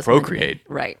 It people was meant to be. procreate.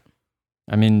 Right.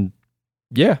 I mean,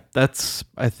 yeah, that's,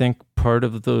 I think, part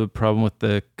of the problem with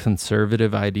the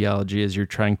conservative ideology is you're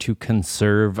trying to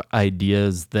conserve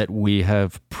ideas that we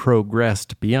have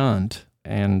progressed beyond.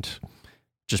 And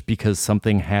just because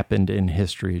something happened in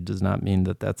history does not mean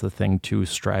that that's a thing to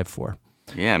strive for.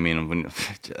 Yeah, I mean,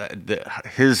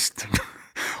 his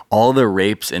all the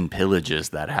rapes and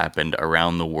pillages that happened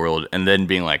around the world, and then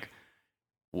being like,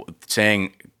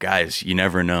 saying, guys, you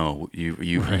never know,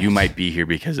 you might be here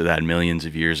because of that millions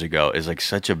of years ago, is like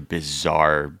such a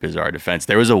bizarre defense.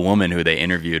 There was a woman who they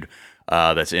interviewed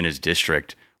that's in his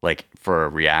district, like for a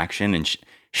reaction, and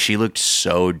she looked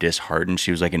so disheartened.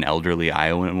 She was like an elderly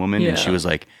Iowan woman, and she was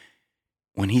like,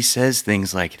 when he says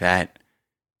things like that,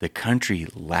 the country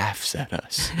laughs at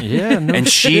us. Yeah, no and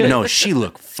shit. she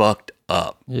looked fucked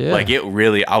up. Yeah. Like it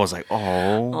really, I was like,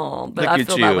 oh, But look I at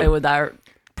feel you. that way with our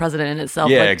president in itself.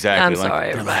 Yeah, Like, exactly. I'm Like, sorry,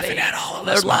 they're everybody. laughing at all of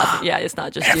They're us, laughing. Mom. Yeah, it's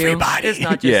not just Everybody. you. It's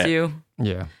not just Yeah. you.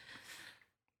 Yeah.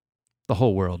 The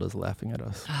whole world is laughing at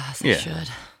us. As Yeah. they should.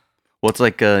 Well, it's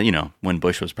like, when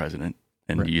Bush was president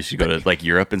and you used to go to like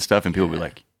Europe and stuff, and people would be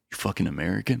like, you fucking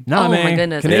American? No, Oh man. my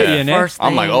goodness. Canadian, The eh? first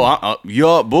I'm like, thing-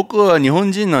 yeah, 僕は日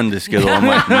本人なんですけど. I'm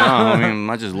like, no, I mean,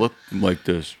 I just look like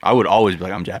this. I would always be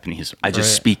like, I'm Japanese. I just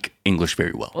Right. speak English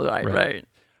very well. Right.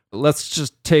 Let's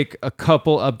just take a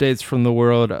couple updates from the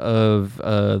world of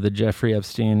the Jeffrey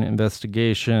Epstein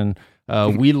investigation.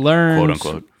 We learned Quote,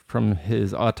 unquote. from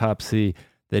his autopsy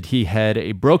that he had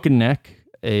a broken neck,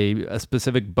 a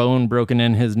specific bone broken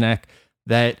in his neck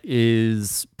that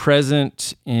is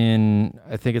present in,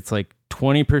 I think it's like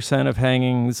 20% of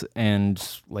hangings and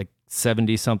like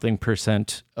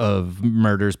 70-something% of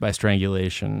murders by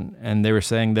strangulation. And they were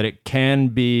saying that it can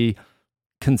be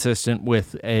consistent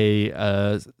with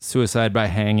a suicide by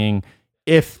hanging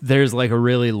if there's like a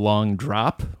really long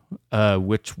drop,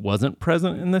 which wasn't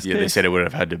present in this Yeah, case. they said it would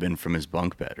have had to have been from his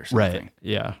bunk bed or something. Right.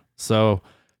 Yeah. So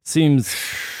seems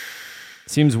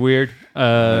weird.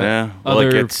 Yeah. Well, other-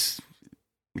 it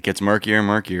gets murkier and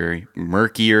murkier.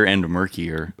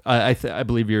 I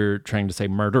believe you're trying to say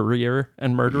murderier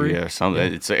and murdery. Yeah,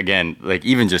 it's again, like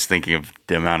even just thinking of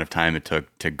the amount of time it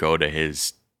took to go to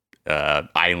his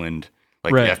island,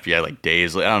 like Right. the FBI, like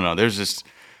days. I don't know. There's just,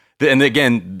 and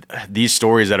again, these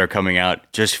stories that are coming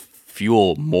out just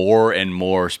fuel more and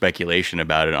more speculation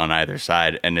about it on either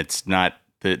side, and it's not.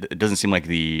 It doesn't seem like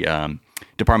the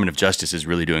Department of Justice is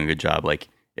really doing a good job, like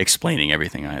explaining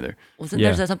everything either. Wasn't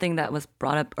there something that was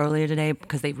brought up earlier today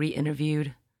because they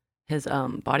re-interviewed his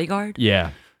bodyguard?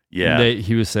 Yeah. Yeah.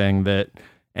 He was saying that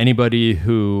anybody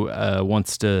who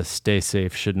wants to stay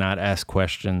safe should not ask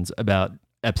questions about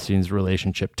Epstein's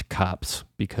relationship to cops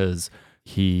because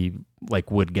he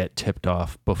like would get tipped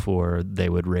off before they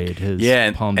would raid his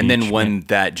Palm and Beach. then when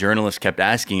that journalist kept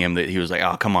asking him, that he was like,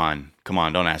 oh, come on,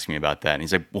 don't ask me about that. And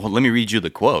he's like, well, let me read you the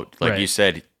quote. Like you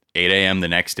said, 8 a.m. the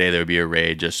next day there would be a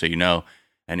raid, just so you know.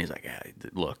 And he's like, yeah,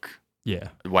 look,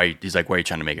 why? He's like, why are you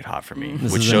trying to make it hot for me?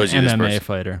 This Which is shows an you this MMA person.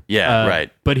 fighter. Yeah,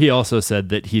 right. But he also said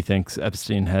that he thinks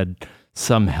Epstein had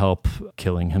some help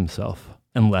killing himself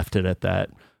and left it at that.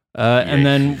 And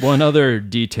then one other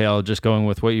detail, just going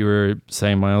with what you were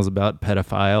saying, Miles, about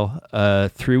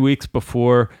pedophile. 3 weeks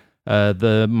before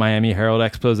the Miami Herald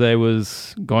expose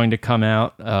was going to come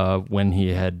out, when he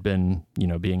had been,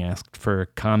 being asked for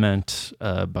comment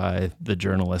by the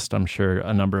journalist, I'm sure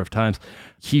a number of times,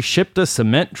 he shipped a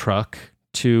cement truck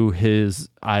to his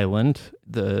island,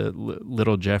 the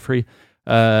Little Jeffrey,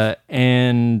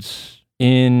 and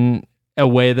in a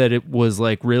way that it was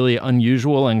like really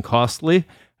unusual and costly.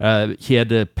 He had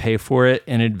to pay for it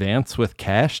in advance with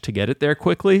cash to get it there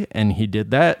quickly, and he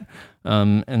did that.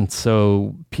 And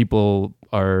so people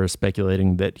are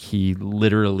speculating that he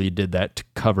literally did that to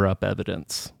cover up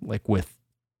evidence, like with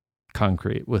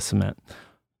concrete, with cement.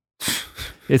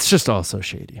 It's just all so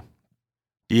shady.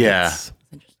 Yeah. It's-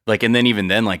 Like, and then even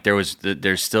then, like there's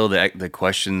still the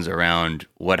questions around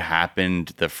what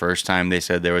happened the first time they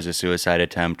said there was a suicide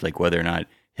attempt, like whether or not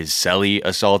his cellie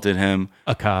assaulted him.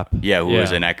 a cop. Yeah, who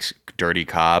was an ex-dirty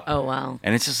cop. Oh, wow.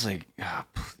 And it's just like,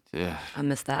 I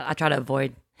missed that. I try to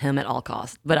avoid him at all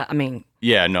costs. But I mean,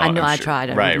 yeah, no, I know I'm I sure. tried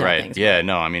to Right, know right. things, Yeah,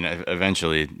 no, I mean,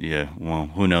 eventually, yeah. Well,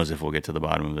 who knows if we'll get to the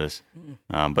bottom of this?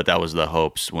 But that was the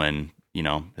hopes when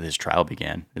his trial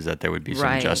began, is that there would be some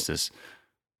Right. justice.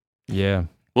 Yeah.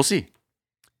 We'll see,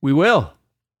 We will.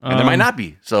 and there might not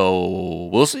be. So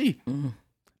we'll see.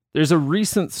 There's a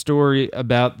recent story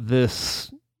about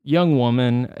this, young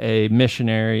woman, a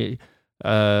missionary,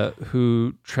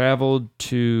 who traveled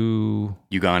to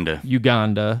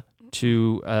Uganda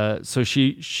to so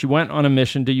she went on a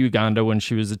mission to Uganda when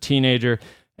she was a teenager,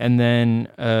 and then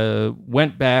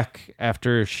went back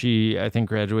after she, I think,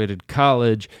 graduated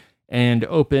college, and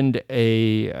opened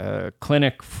a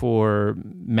clinic for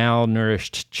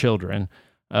malnourished children,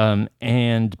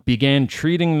 and began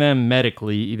treating them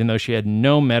medically, even though she had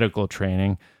no medical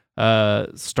training.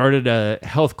 Started a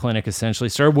health clinic, essentially,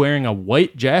 started wearing a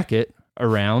white jacket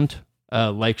around,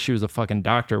 like she was a fucking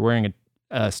doctor, wearing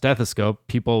a stethoscope.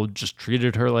 People just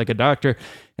treated her like a doctor.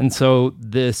 And so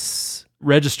this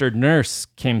registered nurse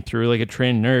came through, like a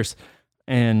trained nurse,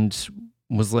 and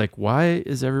was like, why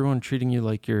is everyone treating you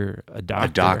like you're a doctor? A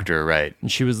doctor, right.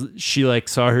 And she like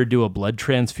saw her do a blood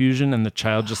transfusion, and the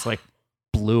child just like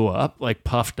blew up, like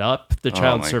puffed up. The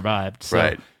child survived. So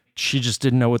right. She just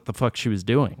didn't know what the fuck she was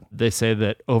doing. They say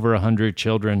that over 100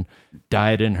 children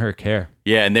died in her care.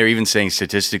 Yeah, and they're even saying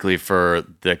statistically for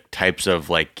the types of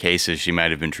like cases she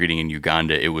might have been treating in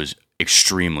Uganda, it was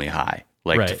extremely high.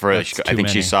 Like right. I think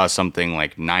she saw something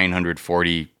like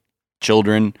 940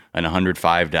 children and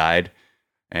 105 died.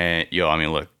 And I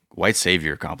mean, look, white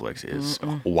savior complex is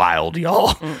wild,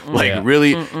 y'all. Like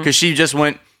really, because she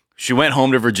went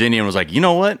home to Virginia and was like, you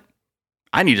know what?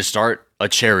 I need to start a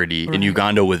charity in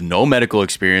Uganda with no medical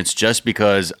experience just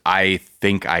because I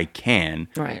think I can.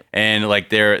 Right. And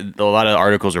like a lot of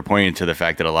articles are pointing to the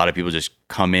fact that a lot of people just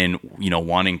come in,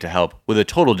 wanting to help with a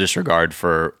total disregard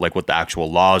for like what the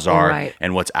actual laws are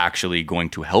and what's actually going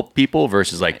to help people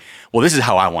versus like, well, this is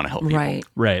how I want to help people. Right.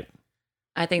 Right.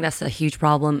 I think that's a huge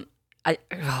problem.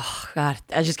 Oh God,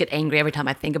 I just get angry every time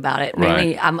I think about it.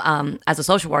 Mainly, I'm as a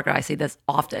social worker, I see this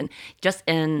often, just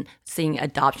in seeing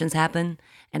adoptions happen,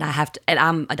 and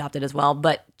I'm adopted as well.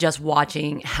 But just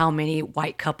watching how many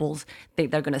white couples think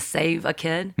they're going to save a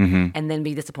kid and then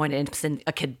be disappointed and send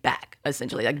a kid back,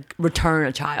 essentially, like return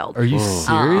a child. Are you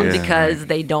serious? Because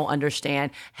they don't understand.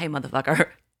 Hey, motherfucker.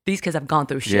 These kids have gone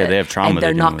through shit. Yeah, they have trauma. And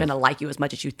they're not going to like you as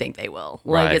much as you think they will.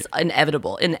 Like, it's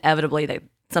inevitable. Inevitably,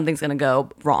 something's going to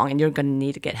go wrong, and you're going to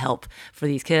need to get help for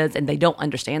these kids, and they don't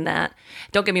understand that.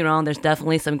 Don't get me wrong. There's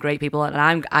definitely some great people,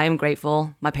 and I am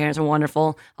grateful. My parents are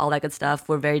wonderful, all that good stuff.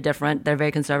 We're very different. They're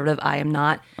very conservative. I am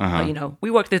not. But,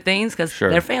 we work through things because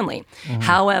they're family.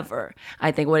 However,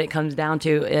 I think what it comes down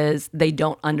to is they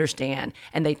don't understand,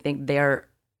 and they think they're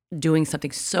doing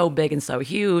something so big and so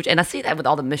huge. And I see that with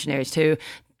all the missionaries, too.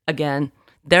 Again,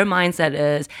 their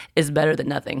mindset is better than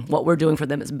nothing. What we're doing for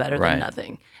them is better than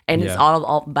nothing. And it's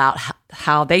all about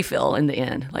how they feel in the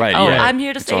end. Like, I'm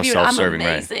here to save you. I'm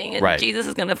amazing. And Jesus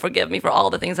is going to forgive me for all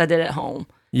the things I did at home.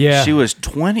 Yeah. She was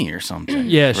 20 or something.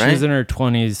 Yeah, she's in her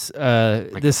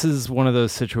 20s. This is one of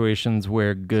those situations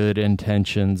where good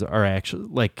intentions are actually,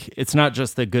 like, it's not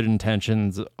just that good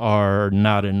intentions are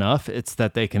not enough. It's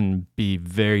that they can be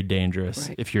very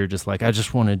dangerous if you're just like, I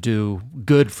just want to do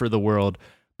good for the world.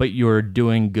 But you're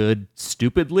doing good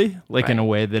stupidly, like in a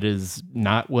way that is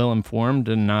not well informed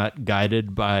and not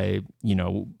guided by,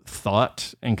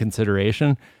 thought and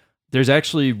consideration. There's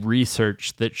actually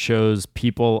research that shows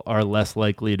people are less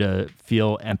likely to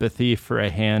feel empathy for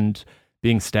a hand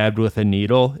being stabbed with a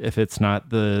needle if it's not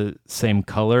the same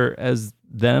color as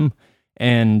them.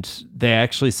 And they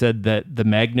actually said that the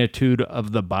magnitude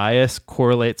of the bias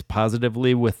correlates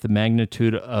positively with the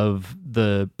magnitude of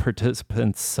the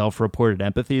participants' self-reported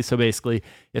empathy. So basically,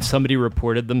 if somebody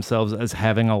reported themselves as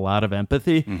having a lot of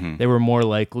empathy, they were more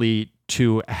likely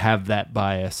to have that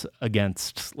bias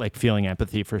against like feeling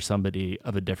empathy for somebody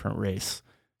of a different race.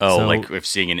 Oh, so, like if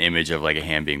seeing an image of like a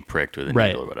hand being pricked with a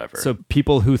needle or whatever. So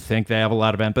people who think they have a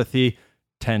lot of empathy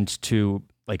tend to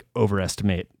like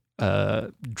overestimate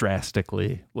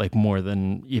drastically, like more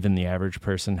than even the average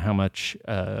person, how much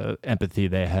empathy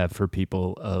they have for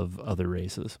people of other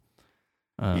races.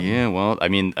 Yeah, well, I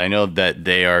mean, I know that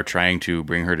they are trying to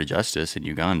bring her to justice in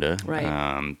Uganda.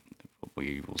 Right.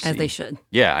 We will see. As they should.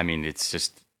 Yeah, I mean, it's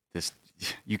just this.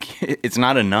 You can't, it's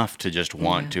not enough to just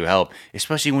want to help,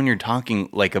 especially when you're talking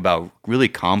like about really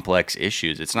complex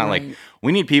issues. It's not like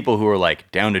we need people who are like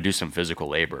down to do some physical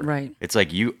labor. Right. It's like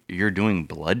you're doing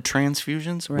blood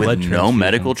transfusions with no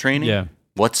medical training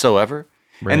whatsoever.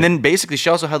 Right. And then basically she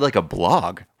also had like a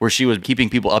blog where she was keeping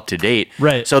people up to date.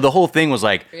 Right. So the whole thing was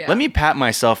like, let me pat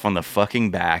myself on the fucking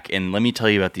back and let me tell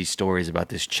you about these stories about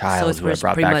this child who I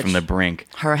brought back from the brink.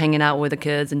 Her hanging out with the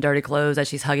kids in dirty clothes as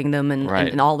she's hugging them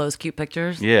and all those cute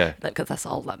pictures. Yeah. Because that's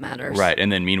all that matters. Right.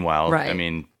 And then meanwhile, I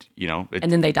mean,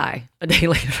 and then they die a day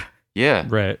later. Yeah.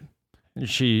 Right.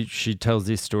 She tells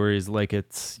these stories like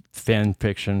it's fan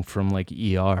fiction from like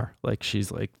ER. Like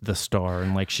she's like the star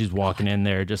and like she's walking in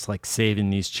there just like saving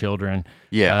these children.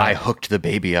 Yeah, I hooked the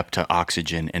baby up to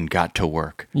oxygen and got to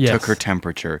work. Yes. Took her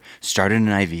temperature, started an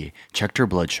IV, checked her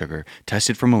blood sugar,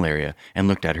 tested for malaria, and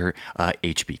looked at her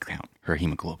HB count, her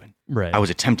hemoglobin. Right. I was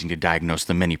attempting to diagnose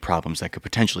the many problems that could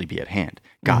potentially be at hand.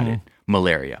 Got it.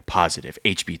 Malaria, positive,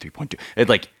 HB 3.2. It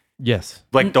like... Yes.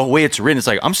 Like the way it's written, it's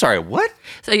like, I'm sorry, what?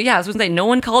 So yeah, I was gonna say no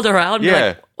one called her out. And be Yeah.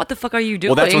 like, what the fuck are you doing?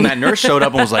 Well, that's when that nurse showed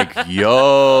up and was like,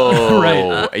 yo,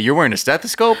 Right. You're wearing a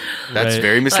stethoscope? That's Right.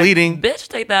 very misleading. Bitch,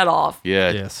 take that off. Yeah.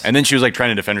 Yes. And then she was like trying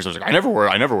to defend herself. Like, I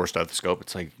never wear stethoscope.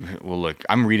 It's like, well, look,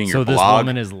 I'm reading your So this blog.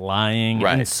 woman is lying,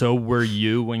 Right. and so were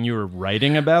you when you were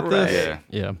writing about Right. this?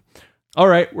 Yeah. All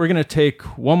right, we're going to take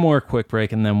one more quick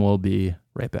break, and then we'll be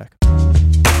right back.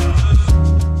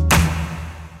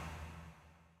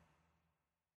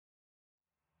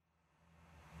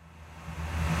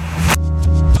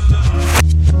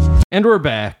 And we're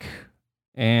back.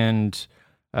 And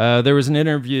there was an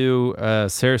interview.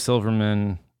 Sarah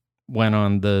Silverman went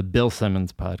on the Bill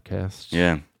Simmons podcast.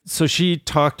 Yeah. So she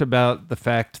talked about the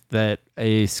fact that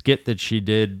a skit that she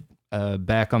did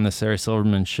back on the Sarah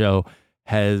Silverman show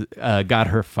has got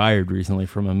her fired recently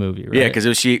from a movie, right? Yeah,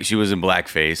 because she was in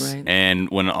blackface, Right. and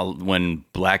when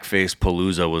Blackface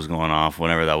Palooza was going off,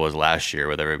 whenever that was last year,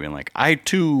 with everybody being like, I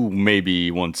too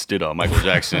maybe once did a Michael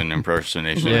Jackson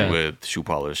impersonation Yeah. with shoe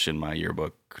polish in my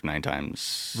yearbook 9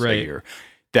 times a Right. year.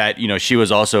 That, you know, she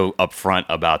was also upfront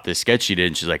about this sketch she did,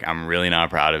 and she's like, I'm really not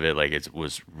proud of it. Like, it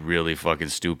was really fucking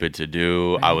stupid to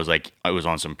do. I was like, I was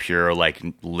on some pure, like,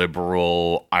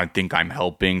 liberal, I think I'm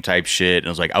helping type shit. And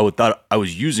I was like, thought I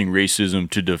was using racism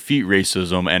to defeat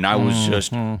racism, and I was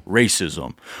just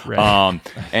racism. Right.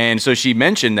 And so she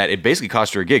mentioned that it basically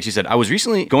cost her a gig. She said, I was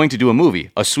recently going to do a movie,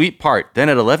 a sweet part. Then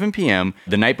at 11 p.m.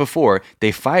 the night before,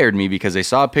 they fired me because they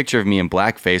saw a picture of me in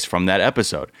blackface from that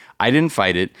episode. I didn't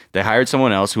fight it. They hired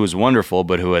someone else who was wonderful,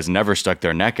 but who has never stuck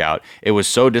their neck out. It was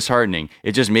so disheartening.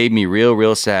 It just made me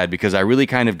real sad because I really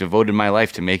kind of devoted my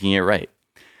life to making it right.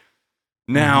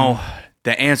 Now,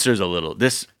 the answer's a little,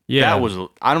 Yeah. that was,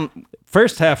 I don't,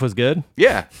 First half was good.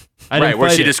 yeah. I didn't Right, where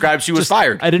fight she it. described she was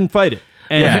fired. I didn't fight it.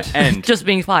 And Yeah, and, Just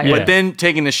being fired. Yeah. but then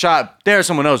taking the shot, there's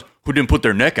someone else who didn't put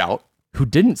their neck out. who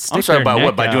didn't stick I'm sorry, their about neck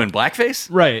what? By out. doing blackface?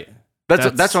 Right. That's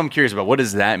what I'm curious about. What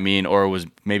does that mean? Or was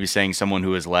maybe saying someone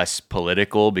who is less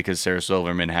political, because Sarah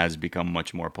Silverman has become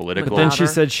much more political. But then she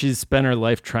Louder. said she's spent her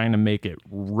life trying to make it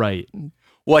right.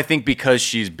 Well, I think because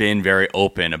she's been very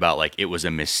open about like it was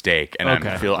a mistake, and Okay.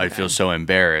 I feel so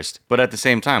embarrassed. But at the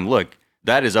same time, look,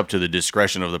 that is up to the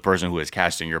discretion of the person who is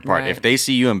casting your part. Right. If they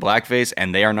see you in blackface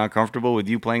and they are not comfortable with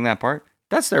you playing that part,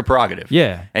 that's their prerogative.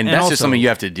 Yeah. and And that's also- just something you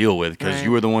have to deal with because Right.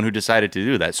 you were the one who decided to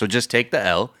do that. So just take the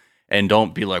L. And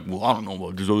don't be like, well, I don't know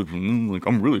about this other. Like,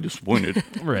 I'm really disappointed.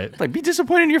 Right. Like, be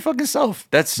disappointed in your fucking self.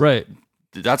 That's Right.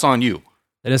 That's on you.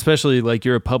 And especially like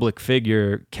you're a public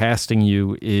figure, casting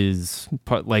you is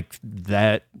like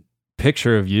that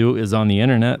picture of you is on the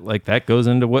internet. Like that goes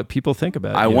into what people think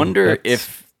about I you. wonder That's-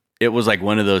 if it was like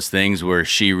one of those things where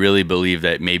she really believed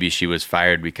that maybe she was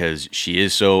fired because she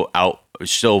is so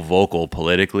vocal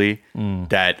politically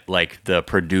that like the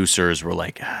producers were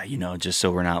like, just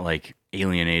so we're not like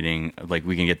alienating, like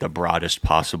we can get the broadest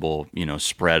possible,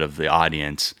 spread of the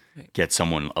audience, get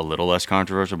someone a little less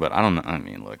controversial. But I don't know. I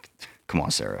mean, look, come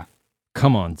on, Sarah.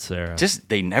 Come on, Sarah. Just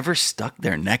they never stuck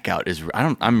their neck out.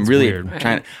 I'm really weird.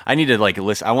 trying. I need to like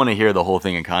listen. I want to hear the whole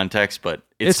thing in context, but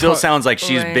it It's still hard- sounds like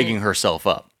she's Right. bigging herself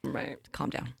up. Right. Calm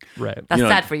down. Right. That's You know,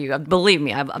 sad for you. Believe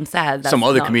me, I'm sad. That's Some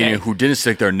other not comedian okay. who didn't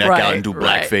stick their neck out and do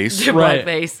Right. blackface. Do Right.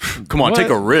 blackface. Come on, What? take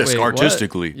a risk Wait, what?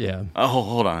 artistically. Yeah. Oh,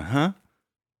 hold on, huh?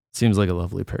 Seems like a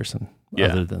lovely person. Yeah.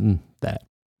 Other than that.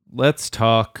 Let's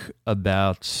talk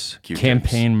about Q-tips.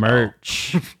 campaign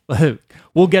merch.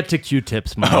 We'll get to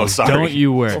Q-tips, Mike. Oh, sorry. Don't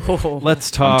you worry. Oh.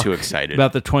 Let's talk too excited.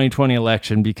 about the 2020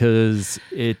 election because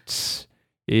it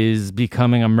is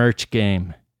becoming a merch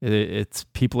game. It's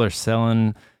people are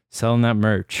selling that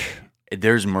merch.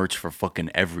 There's merch for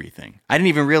fucking everything. I didn't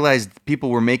even realize people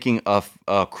were making a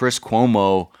Chris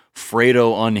Cuomo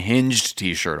Fredo Unhinged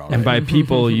T-shirt already. And by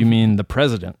people, you mean the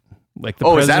president. Like the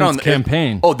is that president's on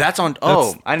campaign. Oh, that's on.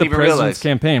 Oh, That's I didn't the even president's realize.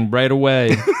 campaign right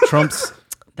away. Trump's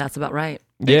That's about right.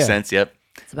 Makes sense. Yep.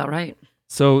 That's about right.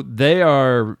 So they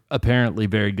are apparently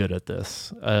very good at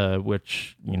this,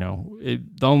 which, the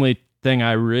only thing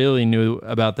I really knew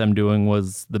about them doing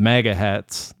was the MAGA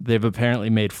hats. They've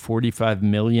apparently made $45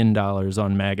 million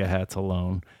on MAGA hats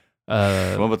alone.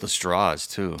 What about the straws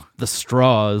too? The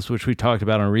straws, which we talked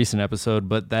about on a recent episode,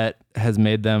 but that has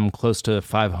made them close to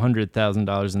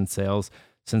 $500,000 in sales.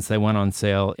 since they went on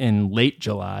sale in late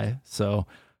July. So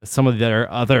some of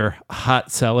their other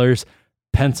hot sellers,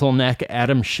 pencil neck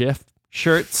Adam Schiff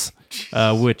shirts,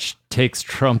 which takes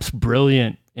Trump's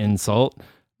brilliant insult.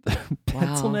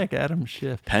 Pencil neck Adam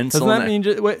Schiff. Pencil Doesn't that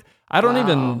neck. mean I don't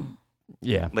even.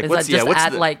 Yeah. Is that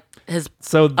just like his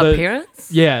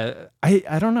appearance? Yeah,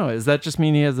 I don't know. Does that just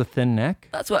mean he has a thin neck?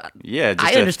 That's what. Yeah,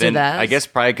 just I understood that. I guess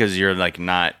probably because you're like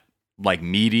not like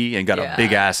meaty and got a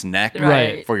big ass neck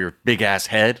Right. for your big ass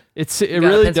head. It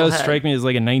really does strike me as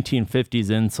like a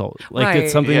 1950s insult. Like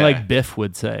it's something like Biff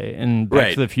would say in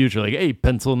Back to the Future, like, "Hey,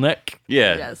 pencil neck."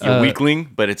 Yeah, Yes. you're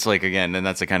weakling, but it's like again, and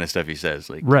that's the kind of stuff he says.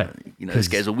 Like, this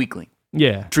guy's a weakling.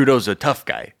 Yeah, Trudeau's a tough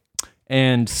guy.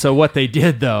 And so what they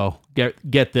did, though,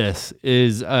 get this,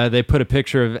 is they put a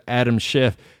picture of Adam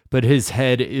Schiff, but his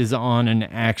head is on an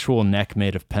actual neck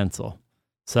made of pencil.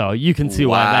 So you can see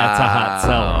why that's a hot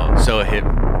seller. So hit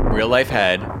real life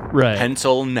head,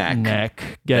 pencil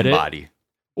neck, get it? Body.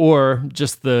 Or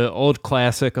just the old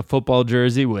classic, a football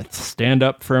jersey with "Stand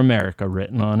Up for America"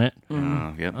 written on it.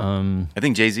 Yep. I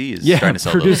think Jay-Z is trying to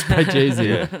sell produced those. by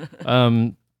Jay-Z.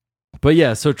 But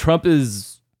yeah, so Trump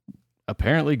is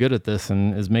apparently good at this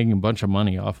and is making a bunch of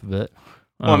money off of it.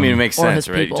 Well, I mean, it makes sense,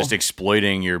 right? people. Just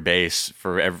exploiting your base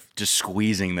for just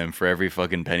squeezing them for every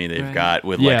fucking penny they've got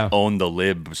with like own the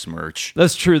libs merch.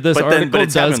 That's true. This article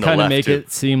it's does happened on the kind of left, make too.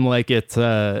 it seem like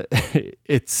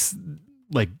it's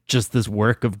like just this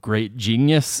work of great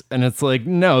genius, and it's like,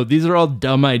 no, these are all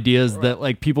dumb ideas that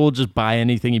like people will just buy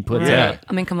anything he puts out.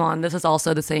 I mean, come on. This is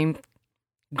also the same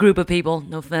group of people,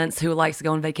 no offense, who likes to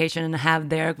go on vacation and have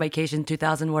their vacation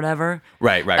 2000 whatever.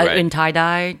 Right. In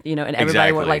tie-dye, and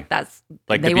everybody will like that's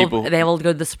like they the will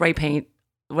go to the spray paint.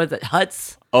 What is it,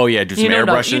 Huts? Oh yeah, do some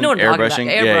airbrushing. You know what I'm talking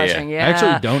about. Airbrushing. Airbrushing, yeah. I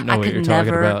actually don't know I what could you're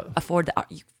talking never about. afford that.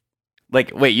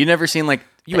 Like, wait, you never seen like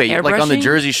like on the airbrushing?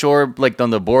 Jersey Shore, like on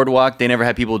the boardwalk, they never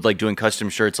had people like doing custom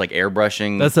shirts, like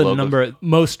airbrushing. That's a logos? number.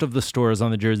 Most of the stores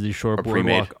on the Jersey Shore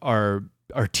pre-made. boardwalk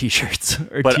are t-shirts.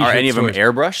 But are any of them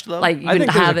airbrushed though? Like you I can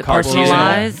think there's have a it couple.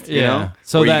 personalized. You know?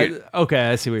 So Where that you okay,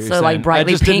 I see what you're So, saying. like,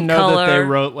 brightly I just didn't pink know that they color.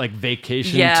 wrote like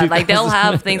vacation. Yeah, like they'll 2000.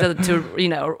 have things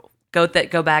to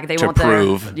go back. They To want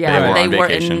prove their, they were they on were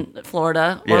vacation. in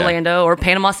Florida, Yeah. Orlando, or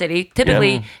Panama City.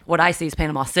 Typically, what I see is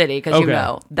Panama City because Okay.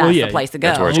 that's Well, yeah, the place to go.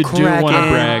 that's where it's You do want to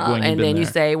brag when you've and been then you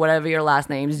there. say whatever your last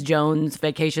name's Jones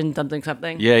Vacation something.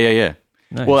 Yeah.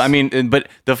 Nice. Well, I mean, but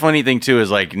the funny thing too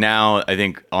is like now I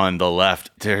think on the left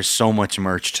there's so much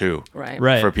merch too,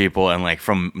 Right. for people, and like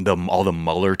from all the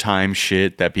Mueller time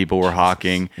shit that people were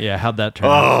hawking. Yeah, how'd that turn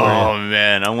out Oh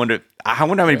man, I wonder how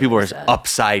many people are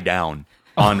upside down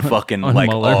on fucking On like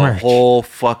Mueller a merch. whole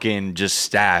fucking just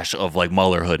stash of like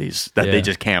Mueller hoodies that Yeah. they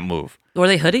just can't move. Were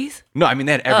they hoodies? No, I mean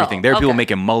they had everything. There were people okay.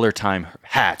 making Mueller time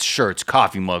hats, shirts,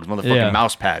 coffee mugs, motherfucking Yeah.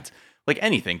 mouse pads. Like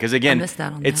anything, because again, missed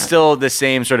out on it's that. still the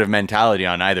same sort of mentality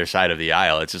on either side of the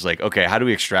aisle. It's just like, okay, how do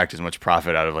we extract as much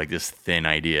profit out of like this thin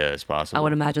idea as possible? I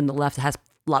would imagine the left has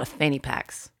a lot of fanny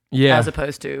packs. Yeah. As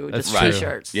opposed to just true.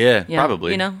 t-shirts. Yeah,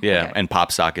 probably. You know? Yeah, Okay. and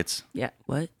pop sockets. Yeah.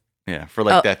 What? Yeah, for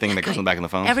like Oh, that thing that goes on the back of the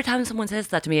phone. Every time someone says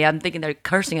that to me, I'm thinking they're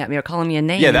cursing at me or calling me a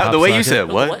name. Yeah, the way you socket.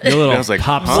 said what? What? Your little I was like,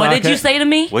 pop huh? What did you socket. say to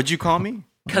me? What'd you call me?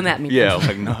 Come at me. Yeah, I was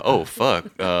like, no. Oh, fuck.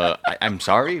 I'm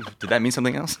sorry. Did that mean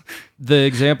something else? The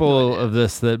example of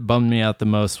this that bummed me out the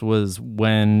most was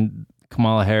when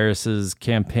Kamala Harris's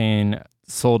campaign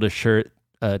sold a shirt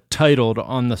titled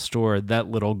on the store,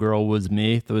 "That Little Girl Was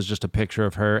Me." There was just a picture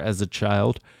of her as a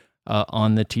child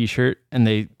on the t-shirt, and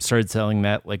they started selling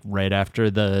that like right after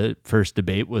the first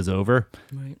debate was over,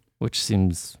 Right. which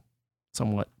seems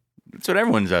somewhat... That's what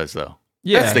everyone does, though.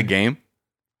 Yeah. That's the game.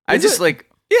 I Is just it? like...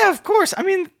 Yeah, of course. I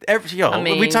mean, we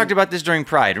mean- talked about this during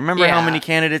Pride. Remember how Yeah. many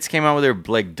candidates came out with their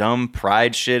like dumb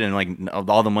Pride shit, and like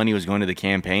all the money was going to the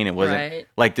campaign? It wasn't Right.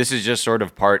 like this is just sort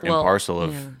of part and parcel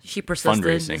of. yeah. She persisted.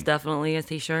 fundraising. It's definitely a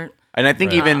t-shirt. And I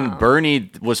think even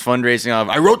Bernie was fundraising off.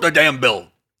 I wrote the damn bill.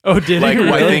 Oh, did Like he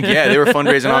really? I think they were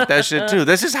fundraising off that shit too.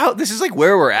 This is like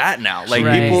where we're at now. Like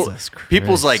Right. Jesus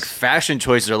people's Christ. like fashion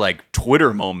choices are like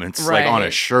Twitter moments, like on a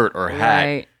Right. shirt or hat.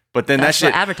 Right. But then That's that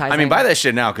what shit. advertising. I mean, buy that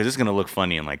shit now because it's gonna look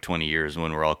funny in like 20 years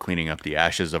when we're all cleaning up the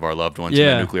ashes of our loved ones in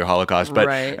Yeah. the nuclear holocaust. But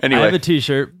Right. anyway, I have a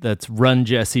t-shirt that's "Run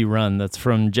Jesse Run." That's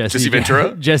from Jesse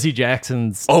Ventura? Jesse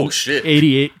Jackson's oh shit.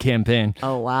 '88 campaign.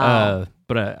 Oh, wow.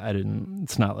 But I didn't.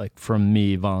 It's not like from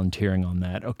me volunteering on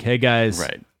that. Okay, guys.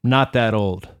 Right. Not that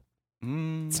old.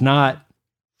 It's not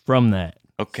from that.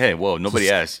 Okay. Whoa. Nobody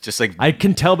asked. Just like I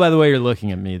can tell by the way you're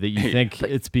looking at me that you think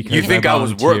it's because you think I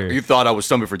was volunteered. You thought I was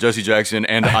stumping for Jesse Jackson,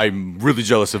 and I'm really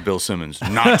jealous of Bill Simmons.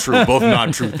 Not true. Both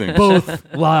not true things.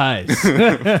 Both lies.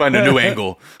 Find a new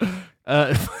angle.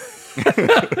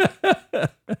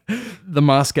 The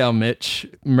Moscow Mitch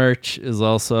merch is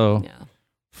also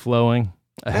flowing.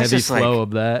 A That's heavy flow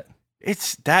of that.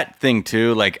 It's that thing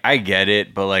too. Like, I get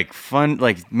it, but like fun,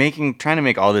 like trying to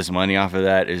make all this money off of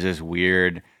that is just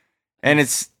weird. And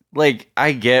it's like,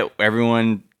 I get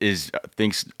everyone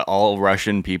thinks all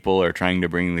Russian people are trying to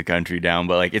bring the country down,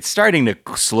 but like it's starting to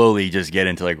slowly just get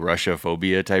into like Russia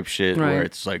phobia type shit, where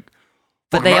it's like,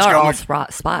 but they are all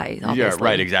spies. Obviously. Yeah,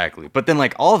 right, exactly. But then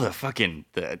like all the fucking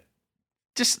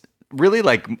just really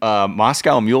like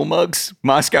Moscow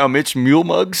Mitch mule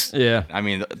mugs. Yeah, I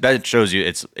mean that shows you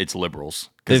it's liberals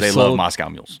because they love Moscow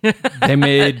mules. They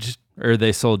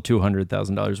sold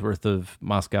 $200,000 worth of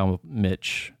Moscow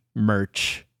Mitch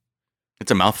merch.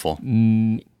 It's a mouthful.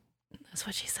 That's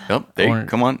what she said. Yep,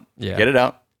 come on, get it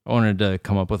out. I wanted to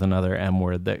come up with another M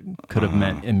word that could have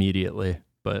meant immediately,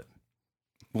 but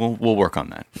we'll work on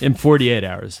that. In 48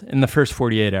 hours, in the first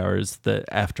 48 hours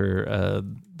after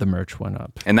the merch went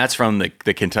up. And that's from the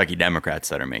Kentucky Democrats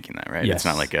that are making that, right? Yes. It's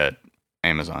not like a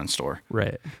Amazon store.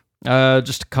 Right.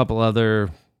 Just a couple other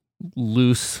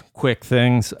loose, quick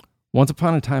things. Once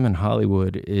Upon a Time in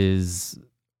Hollywood is,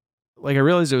 like, I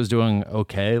realized it was doing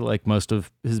okay. Like, most of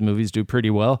his movies do pretty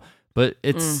well. But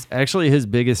it's actually his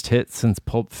biggest hit since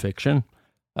Pulp Fiction.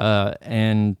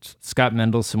 And Scott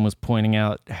Mendelsohn was pointing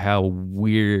out how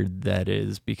weird that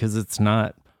is because it's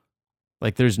not,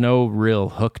 like, there's no real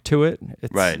hook to it.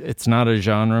 It's not a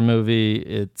genre movie.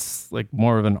 It's like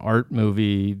more of an art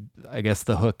movie. I guess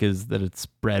the hook is that it's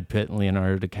Brad Pitt and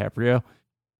Leonardo DiCaprio,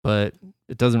 but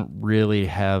it doesn't really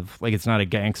have, like, it's not a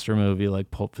gangster movie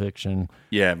like Pulp Fiction.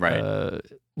 Yeah, right.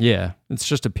 Yeah, it's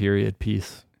just a period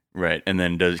piece. Right, and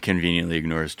then conveniently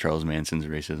ignores Charles Manson's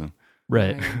racism.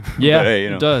 Right. Yeah, but,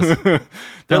 it does.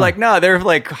 They're like, no, they're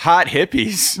like hot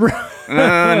hippies.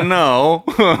 No.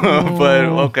 But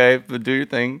okay, but do your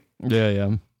thing.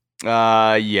 Yeah.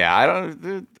 I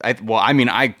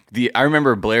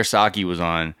remember Blair Saki was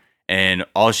on, and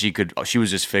she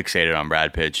was just fixated on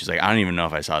Brad Pitt. She's like, I don't even know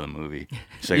if I saw the movie.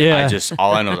 She's like,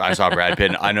 all I know is I saw Brad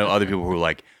Pitt, and I know other people who were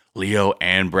like Leo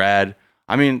and Brad.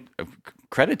 I mean,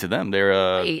 credit to them.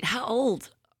 They're Wait, how old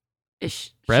is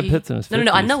she? Brad Pitt's in his 50s.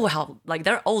 No. I know how, like,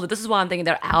 they're older. This is why I'm thinking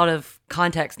they're out of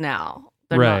context now.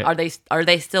 They're right. not, are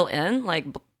they still in, like,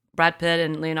 Brad Pitt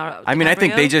and Leonardo DiCaprio? I mean, I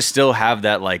think they just still have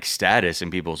that, like, status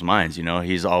in people's minds. You know,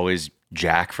 he's always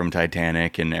Jack from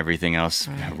Titanic and everything else.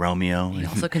 Right. Romeo. He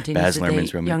also continues Baz to Luhrmann's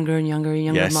date Romeo. younger and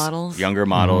younger models. Younger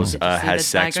models. Mm-hmm. Has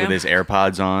sex with his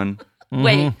AirPods on.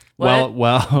 Wait, what?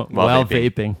 While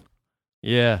vaping.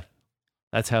 Yeah.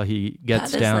 That's how he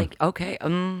gets down. Like, okay.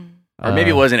 Or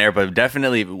maybe it wasn't AirPods,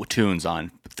 definitely tunes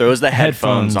on. Throws the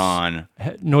headphones on.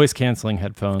 Noise canceling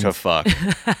headphones. To fuck.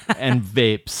 And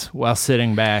vapes while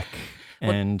sitting back.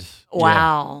 And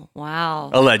wow.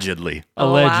 Allegedly.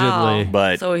 Wow.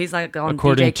 But so he's like on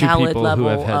according DJ to Khaled people level who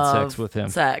have had of sex with him.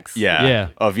 Sex. Yeah.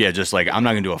 Just like, I'm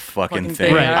not gonna do a fucking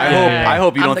thing. Right. I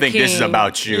hope you I'm don't the think this is king.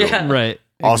 about you. Yeah. Right.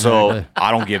 Also, Exactly. I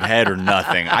don't give head or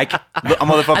nothing. I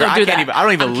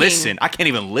don't even listen. I can't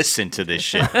even listen to this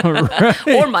shit.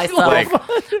 Or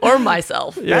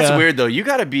myself. That's weird though. You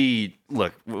gotta be,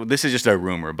 look, this is just a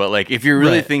rumor, but like, if you're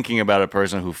really thinking about a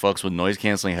person who fucks with noise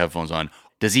canceling headphones on,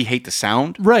 does he hate the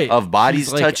sound of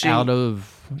bodies He's, like, touching?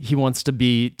 He wants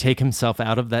to take himself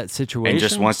out of that situation. And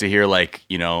just wants to hear, like,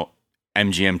 you know,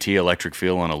 MGMT Electric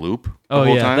Feel on a loop the oh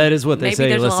whole yeah, time? that is what they Maybe say.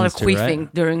 there's He a lot of listens to, queefing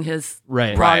right? during his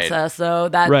Right. process, so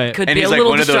that could And be he's a like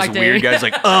little one of those distracting. weird guys,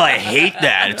 like, oh, I hate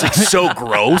that. It's like so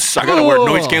gross. I gotta wear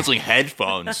noise canceling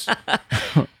headphones.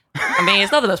 I mean,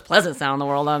 it's not the most pleasant sound in the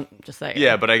world. I'm just saying.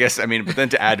 Yeah, but I guess, I mean, but then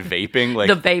to add vaping, like,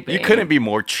 The vaping. you couldn't be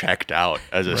more checked out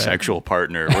as a sexual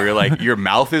partner, where you're like, your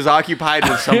mouth is occupied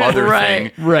with some other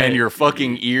thing, and your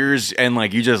fucking ears, and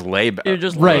like, you just lay back. You're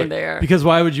just laying there. Because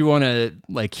why would you want to,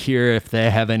 like, hear if they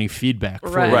have any feedback for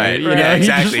you? Right. You know? Yeah, You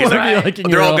just exactly. It's wanna like, be, in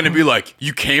they're your all own- going to be like,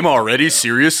 you came already?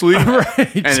 Seriously?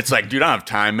 Right. And it's like, dude, I don't have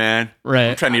time, man.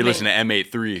 Right. I'm trying to listen to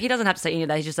M83. He doesn't have to say any of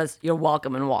that. He just says, "You're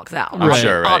welcome," and walks out. I'm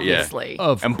sure, right? Obviously.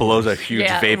 Yeah. And blows a huge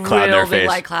vape cloud in real their big face.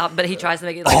 light cloud, but he tries to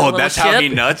make it like a Oh, little that's ship. how he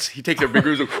nuts? He takes a big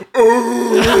like,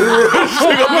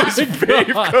 oh, all this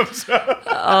vape comes out.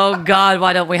 Oh God,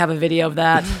 why don't we have a video of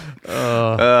that?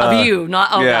 Of you,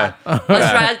 not yeah. God.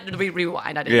 Let's try to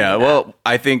rewind. I didn't Yeah, do that. well,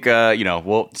 I think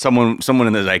someone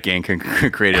in the Zeit gang can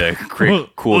create a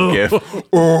cool GIF.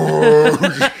 Oh,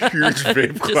 huge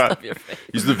vape cloud. of your face.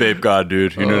 He's the vape god,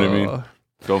 dude. You know what I mean?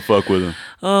 Don't fuck with him.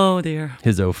 Oh dear.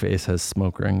 His O face has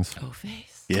smoke rings. Oh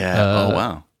face. Yeah. Oh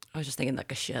wow. I was just thinking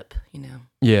like a ship, you know.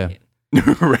 Yeah.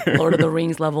 Lord of the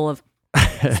Rings level of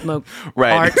smoke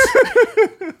Right.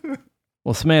 art.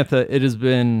 Well, Samantha, it has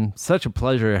been such a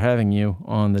pleasure having you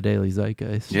on the Daily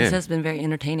Zeitgeist. This has been very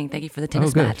entertaining. Thank you for the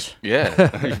tennis match.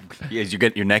 Yeah. You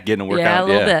get your neck getting a workout.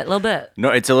 Yeah, a little bit. No,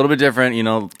 it's a little bit different.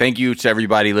 Thank you to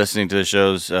everybody listening to the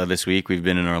shows this week. We've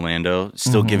been in Orlando,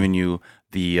 still giving you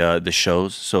the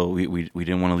shows, so we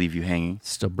didn't want to leave you hanging.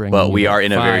 Still bringing, but we are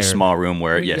in a fire. very small room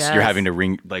where you're having to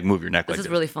move your neck. This is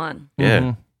really fun.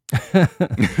 Yeah.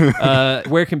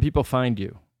 Where can people find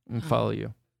you and follow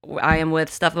you? I am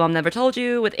with Stuff Mom Never Told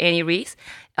You with Annie Reese.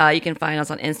 You can find us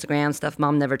on Instagram, Stuff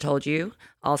Mom Never Told You.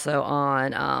 Also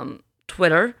on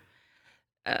Twitter.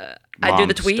 I do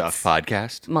the tweets. Stuff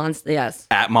Podcast. Yes.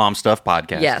 At Mom Stuff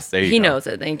Podcast. Yes. He knows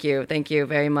it. Thank you. Thank you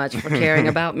very much for caring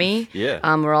about me. Yeah.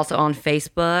 We're also on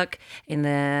Facebook. And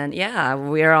then,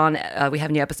 we're on, we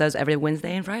have new episodes every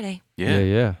Wednesday and Friday.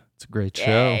 Yeah. It's a great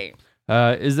show.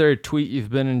 Is there a tweet you've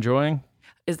been enjoying?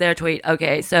 Is there a tweet?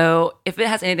 Okay, so if it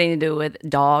has anything to do with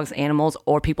dogs, animals,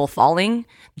 or people falling,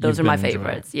 those are my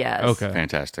favorites. Yes. Okay.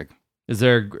 Fantastic. Is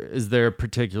there a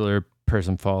particular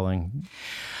person falling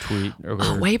tweet?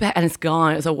 Way back, and it's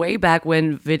gone. It was a way back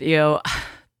when video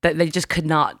that they just could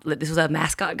not. This was a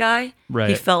mascot guy. Right.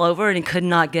 He fell over and he could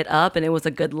not get up, and it was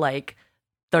a good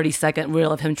 30-second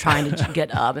reel of him trying to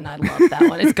get up, and I love that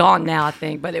one. It's gone now, I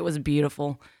think, but it was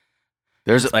beautiful.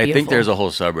 I think there's a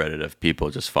whole subreddit of people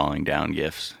just falling down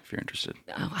GIFs, if you're interested.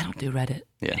 Oh, I don't do Reddit.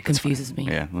 Yeah, it confuses me.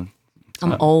 Yeah.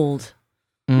 I'm old.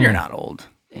 You're not old.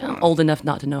 Yeah, I'm old enough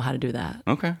not to know how to do that.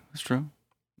 Okay, that's true.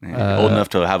 Yeah, old enough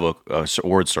to have a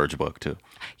word search book, too.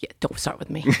 Yeah, don't start with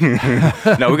me.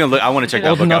 No, we're gonna look. I want to check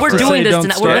that book out. We're first. doing this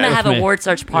tonight. We're gonna have a word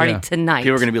search party tonight.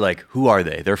 People are gonna be like, "Who are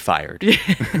they? They're fired."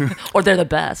 Or they're the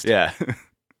best. Yeah.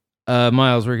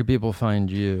 Miles, where can people find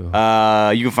you? You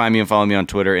can find me and follow me on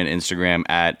Twitter and Instagram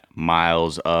at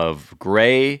Miles of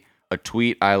Gray. A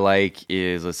tweet I like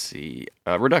is,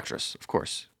 Reductress, of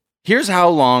course. Here's how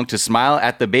long to smile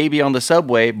at the baby on the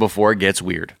subway before it gets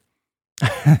weird.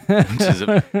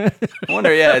 I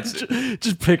wonder, it's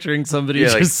just picturing somebody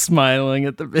just smiling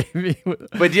at the baby.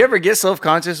 But do you ever get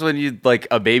self-conscious when you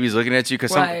a baby's looking at you?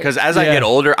 Because as I get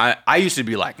older, I used to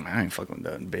be like, man, I ain't fucking with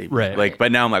that baby. Right.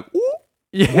 But now I'm like, ooh.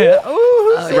 Yeah.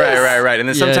 Right. And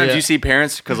then sometimes you see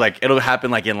parents, because it'll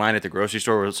happen in line at the grocery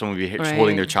store where someone will be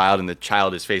holding their child and the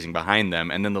child is facing behind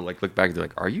them, and then they'll look back and they're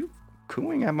like, "Are you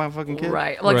cooing at my fucking kid?"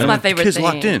 Right. It's my favorite kid's thing.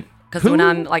 Locked in. Because when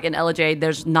I'm in LJ,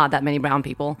 there's not that many brown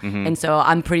people, and so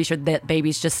I'm pretty sure that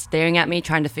baby's just staring at me,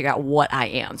 trying to figure out what I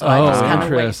am. So I just kind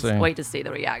of wait to see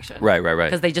the reaction. Right.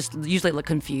 Because they just usually look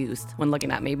confused when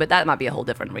looking at me, but that might be a whole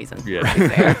different reason.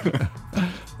 Yeah.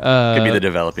 Could be the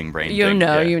developing brain. You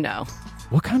know.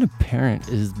 What kind of parent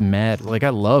is mad? I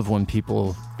love when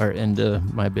people are into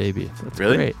my baby. That's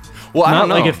really great. Well, I don't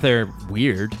know. If they're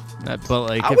weird,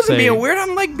 but I wasn't being weird.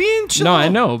 I'm being chill. No, I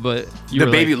know, but the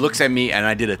baby looks at me and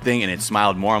I did a thing and it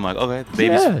smiled more. I'm like, okay,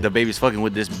 the baby's fucking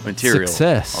with this material.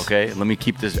 Success. Okay, let me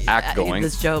keep this act going.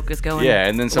 This joke is going. Yeah,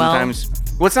 and then sometimes,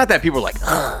 it's not that people are like,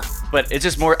 ugh. But it's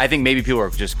just more, I think maybe people are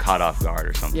just caught off guard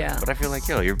or something. Yeah. But I feel like,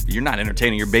 you're not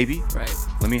entertaining your baby. Right.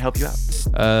 Let me help you out.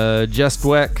 Jess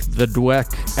Dweck, the Dweck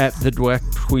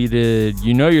tweeted,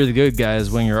 you're the good guys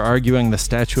when you're arguing the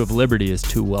Statue of Liberty is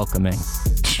too welcoming.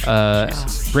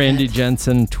 Brandy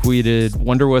Jensen tweeted,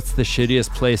 wonder what's the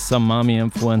shittiest place some mommy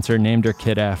influencer named her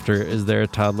kid after. Is there a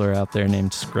toddler out there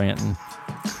named Scranton?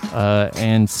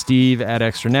 And Steve at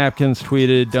Extra Napkins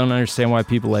tweeted, don't understand why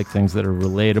people like things that are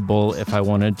relatable. If I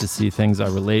wanted to see things I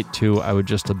relate to, I would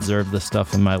just observe the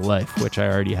stuff in my life, which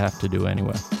I already have to do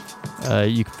anyway.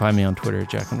 You can find me on Twitter at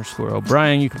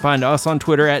Jack_O'Brien. You can find us on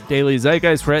Twitter at Daily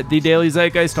Zeitgeist. We're at The Daily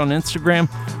Zeitgeist on Instagram.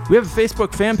 We have a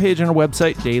Facebook fan page and a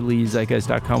website,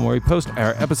 dailyzeitgeist.com, where we post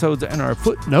our episodes and our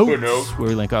footnotes, where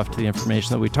we link off to the information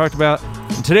that we talked about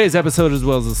in today's episode, as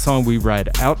well as the song we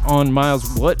ride out on.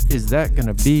 Miles, what is that going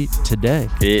to be today?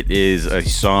 It is a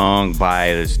song by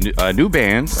this new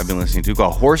band I've been listening to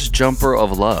called Horse Jumper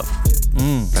of Love.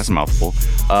 That's a mouthful.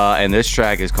 And this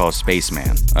track is called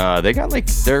Spaceman. They got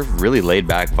they're really laid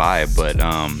back vibe, but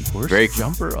very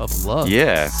Jumper of Love.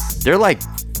 Yeah, they're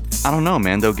I don't know,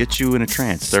 man. They'll get you in a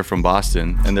trance. They're from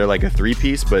Boston, and they're a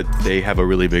 3-piece, but they have a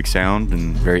really big sound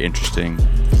and very interesting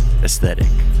aesthetic.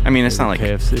 I mean, it's not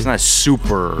KFC. It's not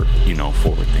super,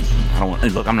 forward thinking. I don't want.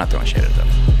 Look, I'm not throwing shade at them.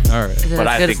 All right, is it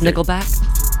as good as Nickelback?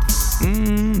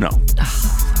 No.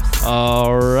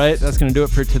 All right, that's going to do it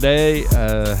for today.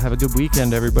 Have a good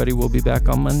weekend, everybody. We'll be back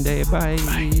on Monday. Bye.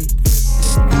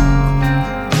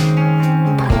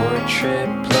 Portrait,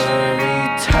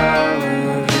 blurry television.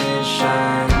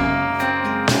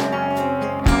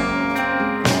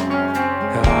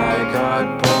 I got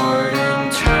bored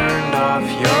and turned off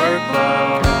your